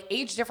than you. Like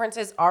age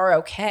differences are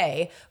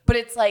okay, but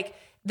it's like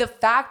the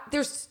fact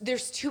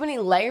there's too many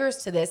layers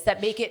to this that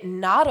make it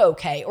not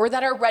okay or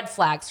that are red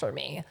flags for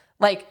me.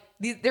 Like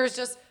there's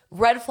just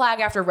red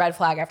flag after red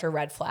flag after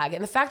red flag.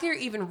 And the fact that you're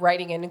even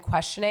writing in and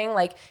questioning,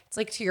 like it's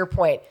like to your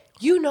point,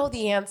 you know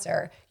the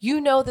answer.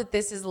 You know that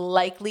this is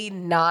likely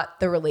not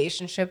the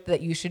relationship that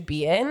you should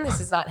be in.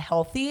 This is not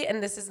healthy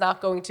and this is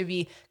not going to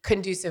be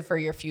conducive for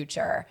your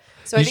future.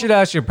 So you should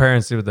ask your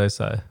parents, see what they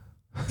say.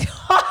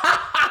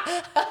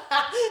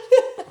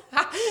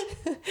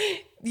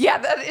 Yeah,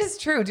 that is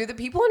true. Do the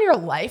people in your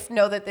life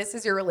know that this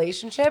is your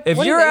relationship? If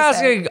you're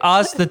asking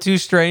us, the two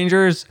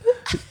strangers,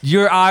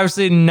 you're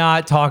obviously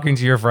not talking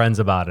to your friends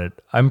about it.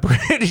 I'm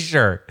pretty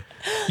sure.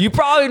 You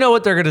probably know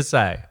what they're going to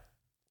say.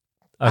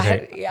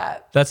 Okay. Yeah.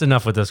 That's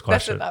enough with this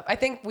question. That's enough. I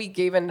think we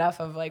gave enough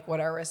of like what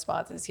our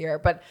response is here,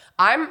 but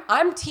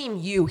I'm team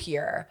you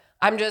here.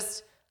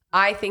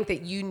 I think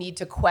that you need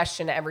to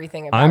question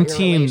everything about your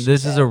relationship.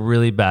 This is a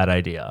really bad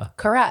idea.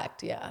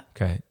 Correct. Yeah.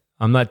 Okay.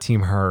 I'm not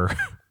team her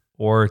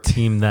or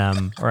team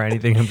them or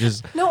anything. I'm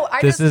just, I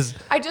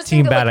just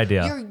team bad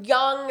idea. You're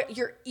young,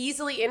 you're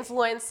easily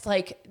influenced.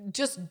 Like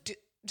just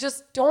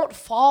don't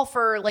fall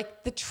for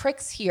like the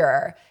tricks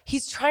here.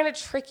 He's trying to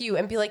trick you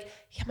and be like,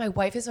 yeah, my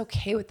wife is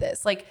okay with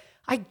this. Like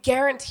I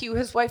guarantee you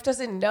his wife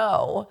doesn't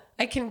know.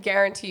 I can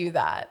guarantee you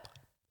that.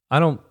 I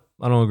don't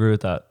agree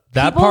with that.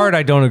 That part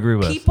I don't agree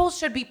with. People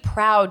should be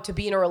proud to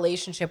be in a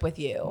relationship with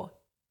you.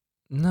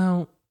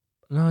 No,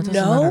 it doesn't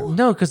matter.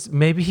 No, because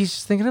maybe he's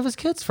just thinking of his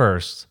kids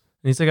first.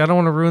 And he's like, I don't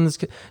want to ruin this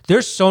kid.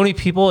 There's so many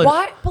people.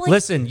 What?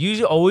 Listen,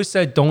 you always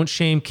said don't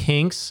shame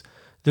kinks.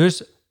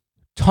 There's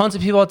tons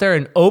of people out there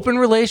in open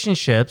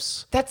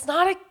relationships. That's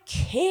not a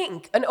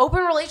kink. An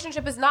open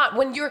relationship is not.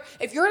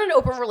 If you're in an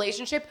open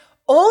relationship,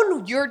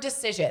 own your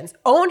decisions.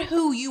 Own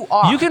who you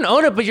are. You can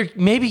own it, but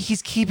maybe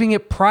he's keeping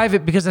it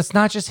private because it's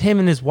not just him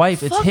and his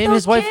wife. It's him,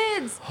 his wife.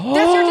 Kids.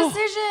 That's your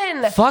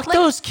decision. Fuck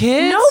those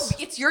kids. No,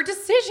 it's your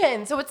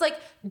decision. So it's like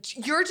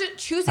you're just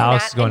choosing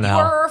that, and you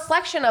are a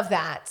reflection of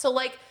that. So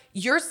like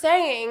you're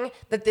saying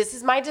that this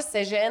is my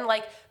decision.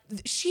 Like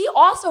she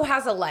also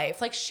has a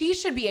life. Like she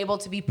should be able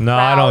to be proud. No,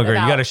 I don't agree.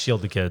 You got to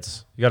shield the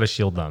kids. You got to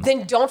shield them.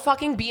 Then don't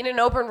fucking be in an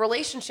open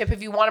relationship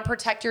if you want to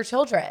protect your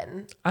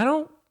children.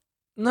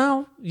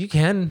 No, you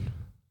can.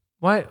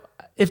 Why?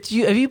 If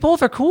you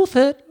both are cool with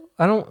it,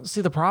 I don't see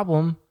the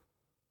problem.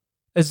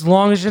 As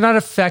long as you're not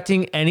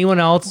affecting anyone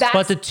else,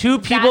 but the two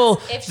people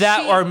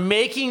that are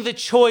making the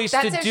choice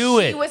to do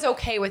it. She was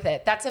okay with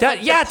it. That's what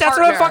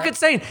I'm fucking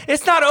saying.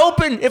 It's not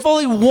open if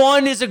only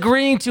one is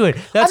agreeing to it.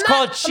 That's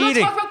called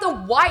cheating. I'm not talking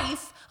about the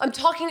wife. I'm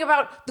talking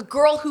about the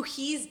girl who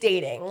he's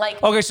dating.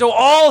 Like, okay, so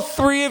all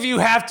three of you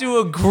have to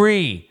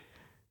agree.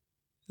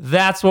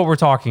 That's what we're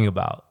talking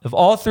about. If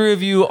all three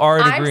of you are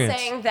in agreement. I'm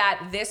saying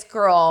that this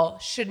girl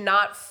should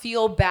not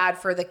feel bad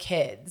for the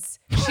kids.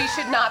 She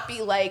should not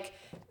be like,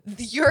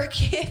 your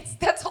kids.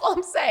 That's all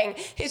I'm saying.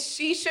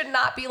 She should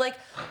not be like,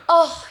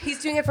 oh,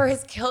 he's doing it for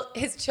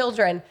his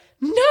children.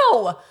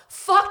 No,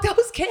 fuck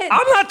those kids.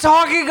 I'm not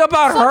talking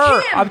about her.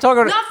 Him. I'm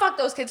talking not fuck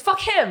those kids.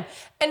 Fuck him.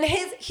 And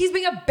he's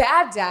being a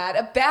bad dad,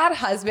 a bad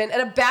husband,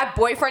 and a bad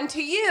boyfriend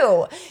to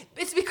you.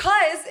 It's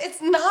because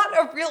it's not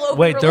a real open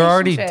relationship. They're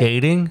already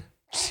dating?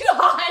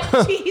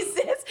 John,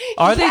 Jesus.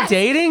 Are they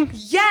dating?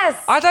 Yes.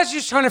 I thought she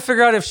was trying to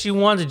figure out if she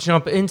wanted to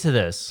jump into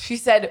this. She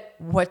said,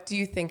 what do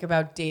you think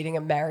about dating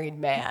a married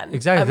man?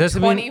 Exactly. I'm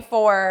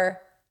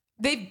 24.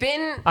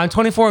 I'm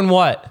 24 and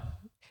what?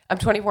 I'm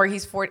 24.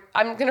 He's 40.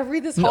 I'm going to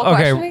read this whole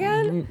question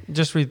again.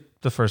 Just read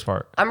the first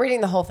part. I'm reading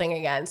the whole thing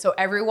again. So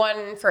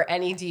everyone, for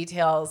any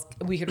details,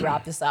 we could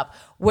wrap this up.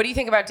 What do you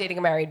think about dating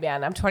a married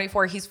man? I'm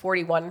 24. He's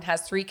 41 and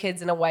has 3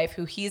 kids and a wife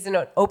who he's in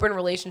an open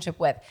relationship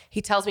with.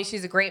 He tells me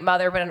she's a great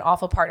mother, but an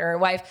awful partner and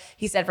wife.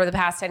 He said for the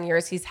past 10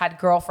 years, he's had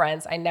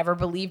girlfriends. I never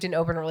believed in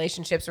open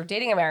relationships or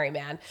dating a married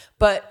man,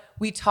 but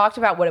we talked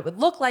about what it would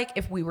look like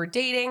if we were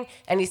dating.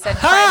 And he said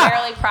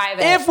primarily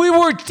private. If we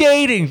were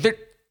dating,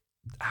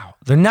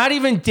 they're not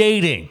even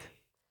dating.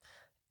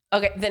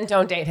 Okay, then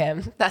don't date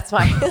him. That's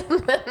my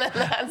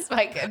advice.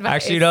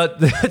 Actually,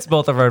 that's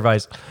both of our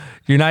advice.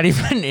 You're not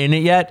even in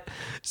it yet.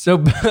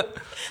 So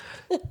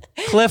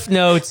Cliff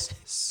Notes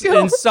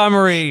in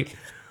summary,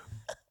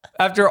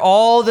 after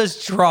all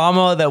this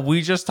drama that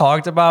we just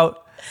talked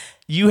about,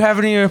 you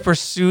haven't even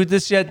pursued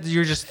this yet.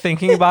 You're just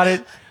thinking about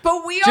it.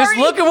 But we just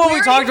look at what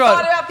we talked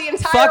about. The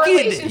entire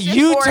fucking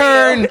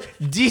U-turn,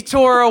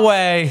 detour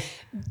away.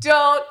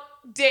 Don't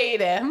date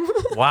him.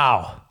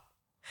 Wow.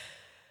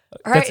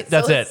 All right,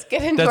 that's so let's it.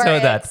 Get into that's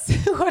our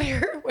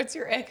icks. What's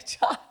your ick,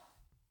 John?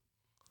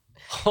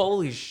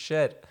 Holy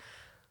shit.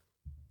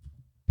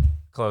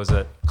 Close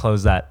it.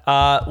 Close that.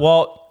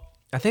 Well,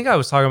 I think I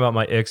was talking about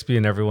my icks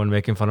being everyone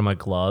making fun of my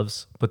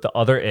gloves, but the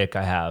other ick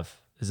I have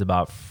is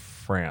about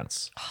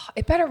France.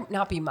 It better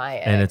not be my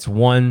ick. And it's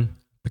one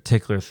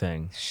particular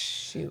thing.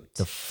 Shoot.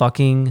 The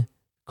fucking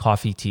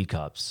coffee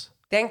teacups.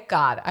 Thank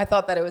God. I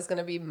thought that it was going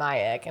to be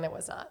my ick, and it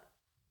was not.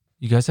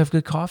 You guys have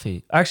good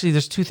coffee. Actually,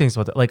 there's two things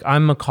about that. Like,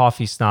 I'm a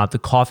coffee snob. The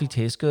coffee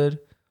tastes good.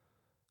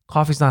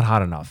 Coffee's not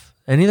hot enough.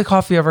 Any of the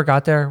coffee I ever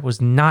got there was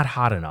not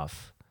hot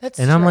enough. That's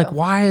and true. I'm like,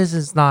 why is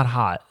this not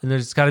hot? And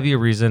there's got to be a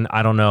reason.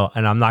 I don't know.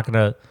 And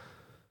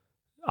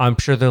I'm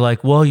sure they're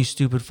like, well, you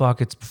stupid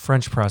fuck, it's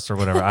French press or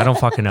whatever. I don't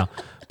fucking know.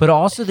 But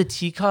also the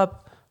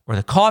teacup or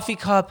the coffee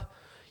cup,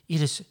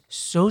 it is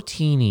so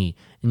teeny,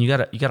 and you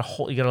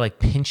gotta like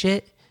pinch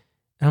it.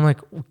 And I'm like,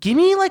 give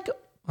me like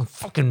a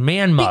fucking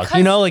man mug,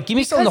 like give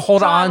me something to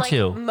hold on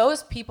to.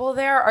 Most people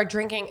there are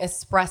drinking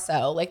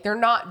espresso. Like they're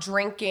not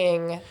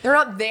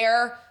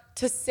there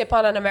to sip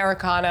on an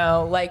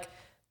Americano, like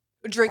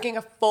drinking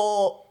a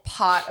full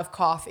pot of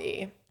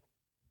coffee.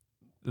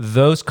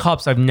 Those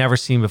cups I've never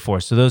seen before.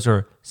 So those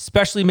are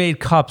specially made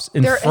cups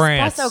in France.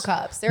 They're espresso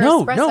cups.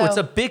 No, it's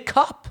a big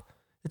cup.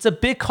 It's a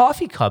big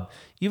coffee cup.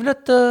 Even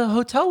at the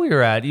hotel we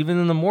were at, even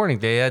in the morning,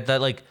 they had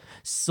that like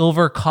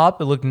silver cup.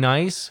 It looked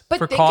nice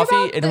for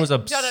coffee, and it was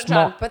a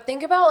small. But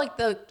think about like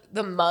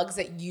the mugs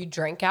that you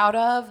drink out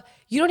of.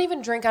 You don't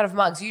even drink out of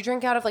mugs. You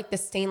drink out of like the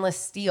stainless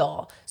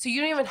steel. So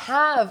you don't even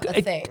have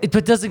a thing.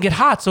 But doesn't get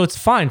hot, so it's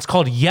fine. It's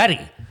called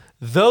Yeti.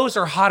 Those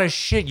are hot as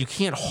shit. You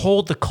can't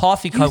hold the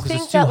coffee cup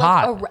because it's too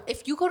hot.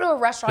 If you go to a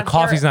restaurant, the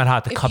coffee's not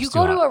hot. The cup's too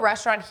hot. If you go to a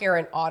restaurant here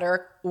and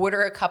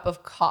order a cup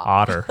of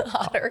coffee,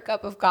 order a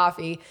cup of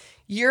coffee,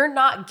 you're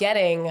not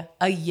getting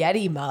a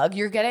Yeti mug.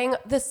 You're getting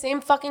the same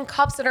fucking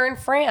cups that are in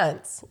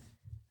France.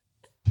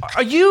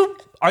 Are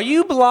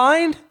you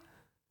blind?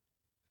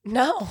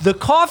 No. The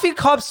coffee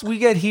cups we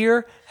get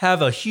here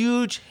have a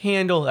huge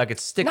handle. I could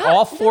stick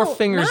all four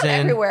fingers in.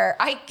 Everywhere.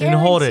 I guarantee and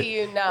hold it.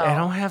 you no. I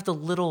don't have the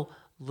little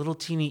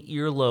teeny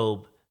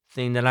earlobe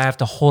thing that I have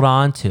to hold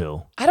on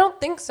to. I don't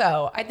think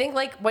so. I think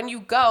like when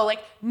you go, like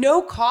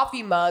no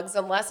coffee mugs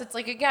unless it's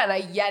like, again,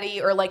 a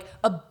Yeti or like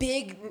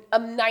a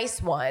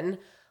nice one.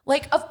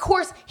 Like, of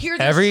course, here's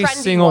every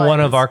single one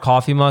of our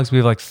coffee mugs. We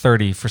have like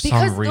 30 for some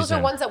reason. Because those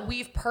are ones that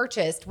we've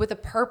purchased with a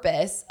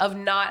purpose of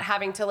not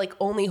having to like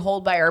only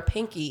hold by our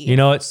pinky. You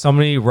know what?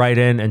 Somebody write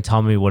in and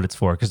tell me what it's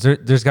for, because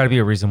there's got to be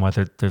a reason why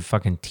they're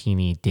fucking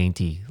teeny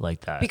dainty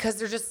like that. Because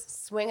they're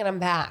just swinging them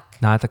back.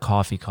 Not the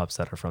coffee cups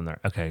that are from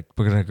there. Okay,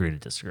 we're gonna agree to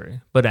disagree.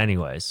 But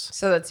anyways,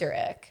 so that's your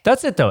ick.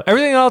 That's it though.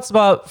 Everything else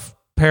about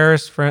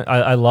Paris, France,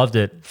 I loved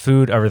it.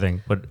 Food,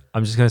 everything. But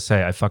I'm just gonna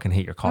say I fucking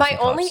hate your coffee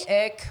cups. My only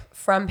ick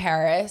from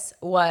Paris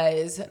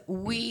was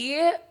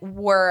we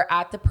were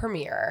at the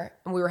premiere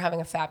and we were having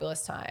a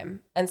fabulous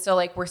time. And so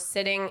like we're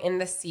sitting in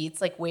the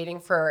seats, like waiting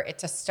for it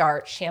to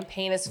start.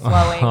 Champagne is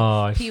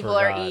flowing. People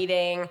are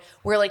eating.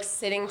 We're like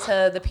sitting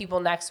to the people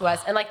next to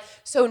us. And like,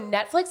 so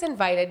Netflix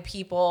invited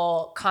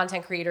people,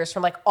 content creators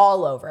from like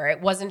all over.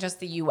 It wasn't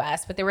just the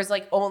US, but there was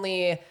like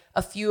only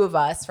a few of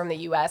us from the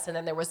US. And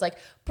then there was like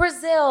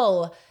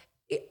Brazil,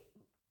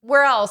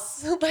 where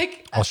else?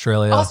 Like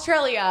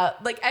Australia,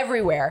 like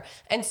everywhere.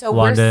 And so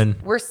London.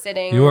 we're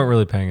sitting. You weren't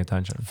really paying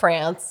attention.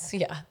 France,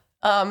 yeah.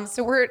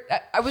 So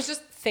I was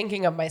just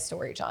thinking of my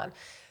story, John.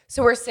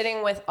 So we're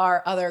sitting with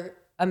our other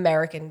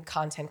American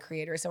content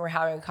creators and we're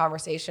having a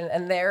conversation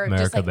and they're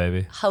just like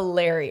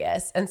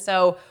hilarious. And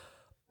so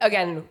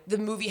again, the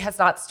movie has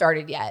not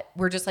started yet.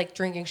 We're just like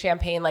drinking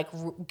champagne, like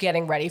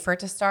getting ready for it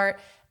to start.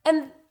 And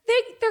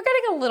they're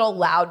getting a little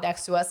loud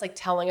next to us, like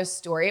telling a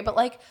story, but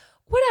like,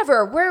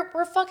 whatever,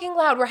 we're fucking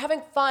loud. We're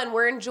having fun.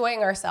 We're enjoying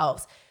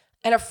ourselves.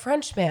 And a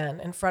French man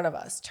in front of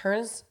us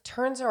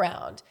turns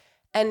around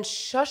and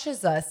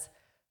shushes us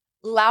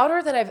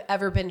louder than I've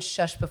ever been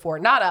shushed before.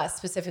 Not us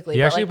specifically.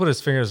 He actually put his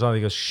fingers on.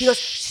 He goes,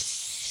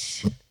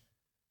 shh.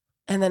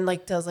 And then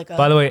like does like a.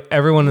 By the way,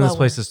 everyone in this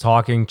place is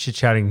talking,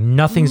 chit-chatting.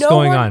 Nothing's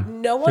going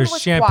on. No one There's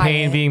was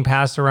champagne quiet. being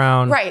passed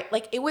around. Right.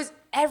 Like it was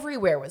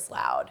everywhere was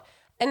loud.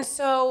 And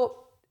so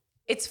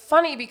it's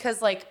funny because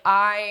like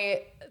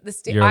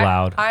you're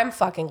loud. I'm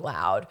fucking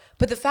loud.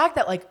 But the fact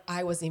that like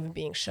I wasn't even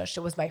being shushed,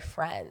 it was my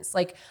friends.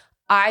 Like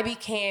I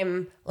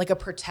became like a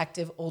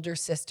protective older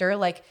sister.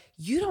 Like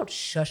you don't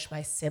shush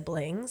my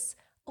siblings.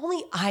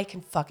 Only I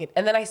can fuck it.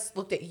 And then I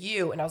looked at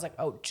you and I was like,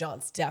 oh,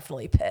 John's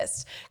definitely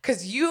pissed.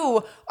 Because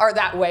you are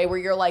that way where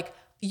you're like,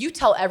 you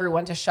tell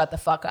everyone to shut the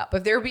fuck up.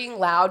 If they're being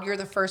loud, you're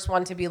the first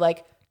one to be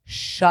like,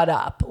 shut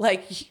up.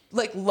 Like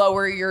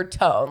lower your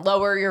tone,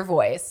 lower your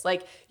voice.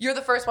 Like you're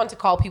the first one to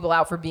call people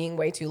out for being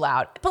way too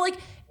loud. But like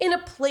in a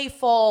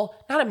playful,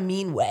 not a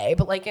mean way,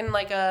 but like in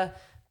like a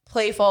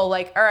playful,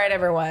 like, all right,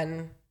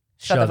 everyone,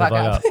 shut the fuck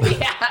up.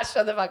 Yeah,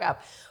 shut the fuck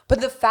up. But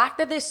the fact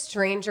that this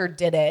stranger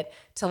did it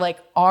to like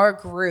our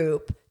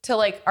group, to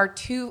like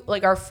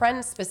our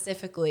friends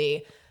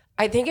specifically,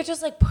 I think it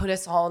just like put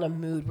us all in a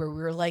mood where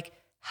we were like,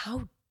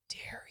 how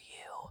dare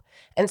you?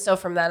 And so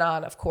from then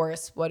on, of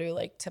course, what do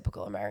like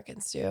typical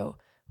Americans do?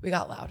 We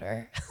got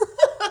louder.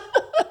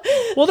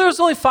 Well, there was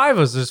only 5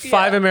 of us. There's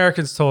 5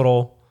 Americans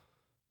total.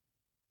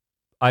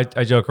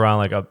 I joke around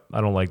like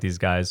I don't like these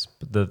guys,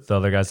 but the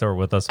other guys that were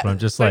with us. But I'm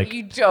just like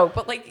you joke,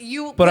 but like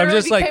you. But I'm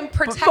just like,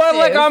 protective. but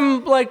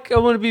like I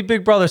want to be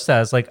Big Brother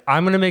says. Like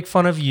I'm gonna make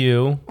fun of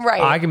you.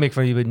 Right. I can make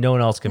fun of you, but no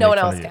one else can. No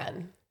make one fun else of you.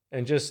 can.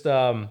 And just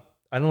I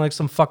don't like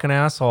some fucking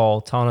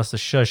asshole telling us to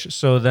shush.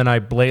 So then I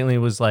blatantly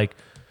was like,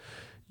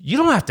 you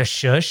don't have to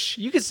shush.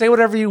 You can say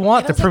whatever you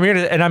want. The premiere,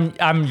 and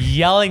I'm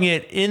yelling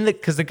it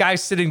because the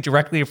guy's sitting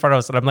directly in front of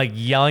us, and I'm like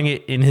yelling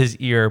it in his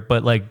ear,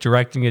 but like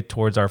directing it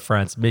towards our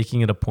friends,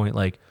 making it a point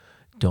like,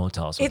 don't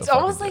tell us. What it's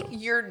almost like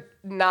you're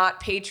not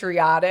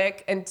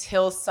patriotic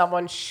until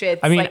someone shits.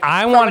 I mean, like,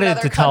 I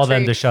wanted to tell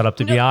them to shut up,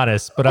 to be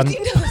honest, but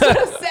you know what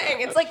I'm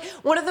saying. It's like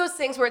one of those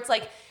things where it's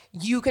like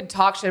you could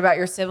talk shit about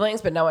your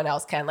siblings, but no one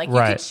else can. Like you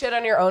could shit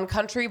on your own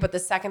country, but the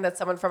second that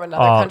someone from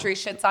another country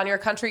shits on your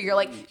country, you're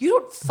like, you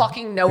don't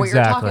fucking know what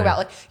you're talking about.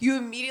 Like you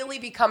immediately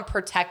become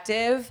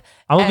protective.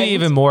 I will be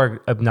even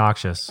more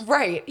obnoxious.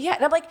 Right. Yeah.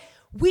 And I'm like,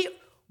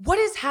 what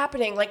is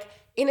happening? Like,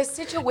 in a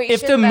situation,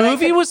 if the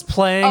movie was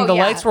playing, the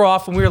lights were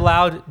off, and we were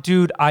loud,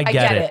 dude, I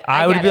get it.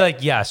 I would be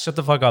like, yes, shut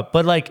the fuck up.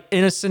 But like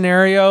in a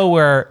scenario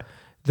where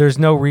there's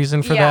no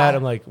reason for that,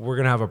 I'm like, we're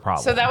gonna have a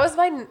problem. So that was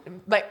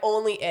my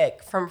only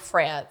ick from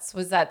France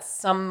was that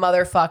some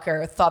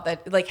motherfucker thought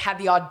that like had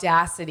the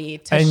audacity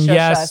to. And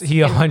yes, he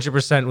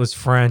 100% was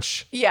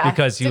French. Yeah,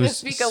 because he was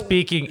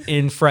speaking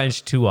in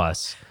French to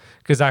us.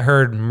 Because I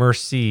heard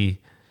merci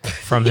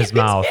from his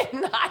mouth.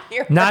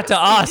 Not to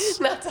us,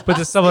 but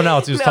to someone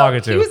else he was talking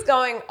to. He was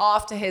going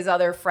off to his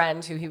other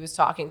friend who he was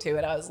talking to,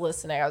 and I was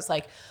listening. I was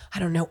like, I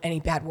don't know any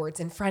bad words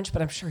in French,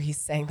 but I'm sure he's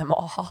saying them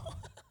all.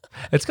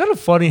 It's kind of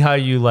funny how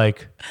you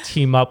like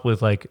team up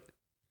with like,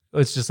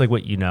 it's just like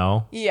what you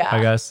know. Yeah.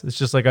 I guess. It's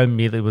just like I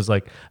immediately was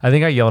like, I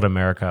think I yelled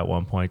America at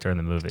one point during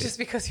the movie. Just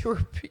because you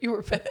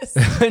were pissed.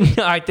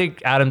 No, I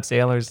think Adam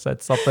Sandler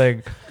said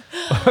something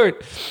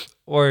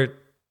or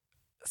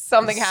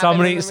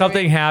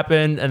something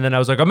happened, and then I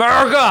was like,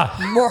 America.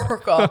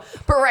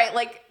 But right,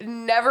 like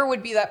never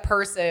would be that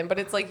person, but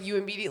it's like you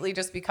immediately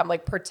just become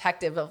like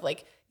protective of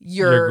like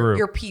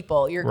your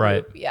people, your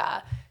group.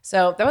 Yeah.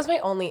 So that was my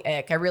only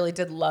ick. I really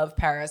did love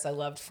Paris. I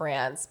loved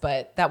France,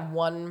 but that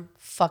one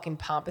fucking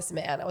pompous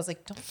man, I was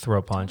like, don't throw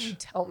a punch. Don't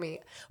tell me.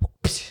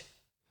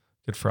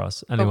 Good for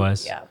us.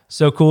 Anyways,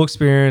 so cool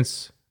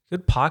experience.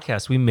 Good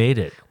podcast. We made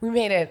it.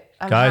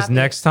 I'm guys, happy.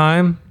 Next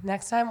time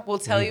we'll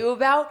tell you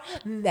about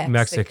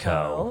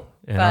Mexico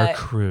and our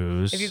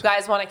cruise. If you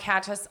guys want to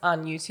catch us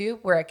on YouTube,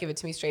 we're at Give It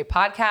To Me Straight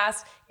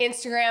Podcast.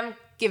 Instagram,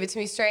 Give It To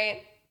Me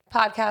Straight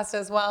Podcast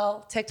as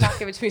well. TikTok,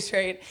 Give It To Me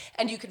Straight.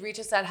 And you could reach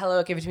us at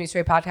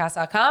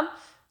hello@giveittomestraightpodcast.com.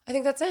 I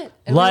think that's it.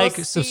 And like,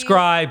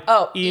 subscribe,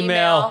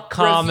 email,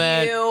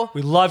 comment. Review.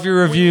 We love your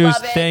reviews.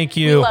 Thank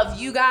you. We love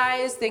you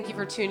guys. Thank you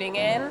for tuning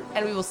in.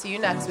 And we will see you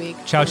next week.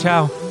 Ciao,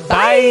 ciao.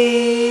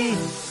 Bye.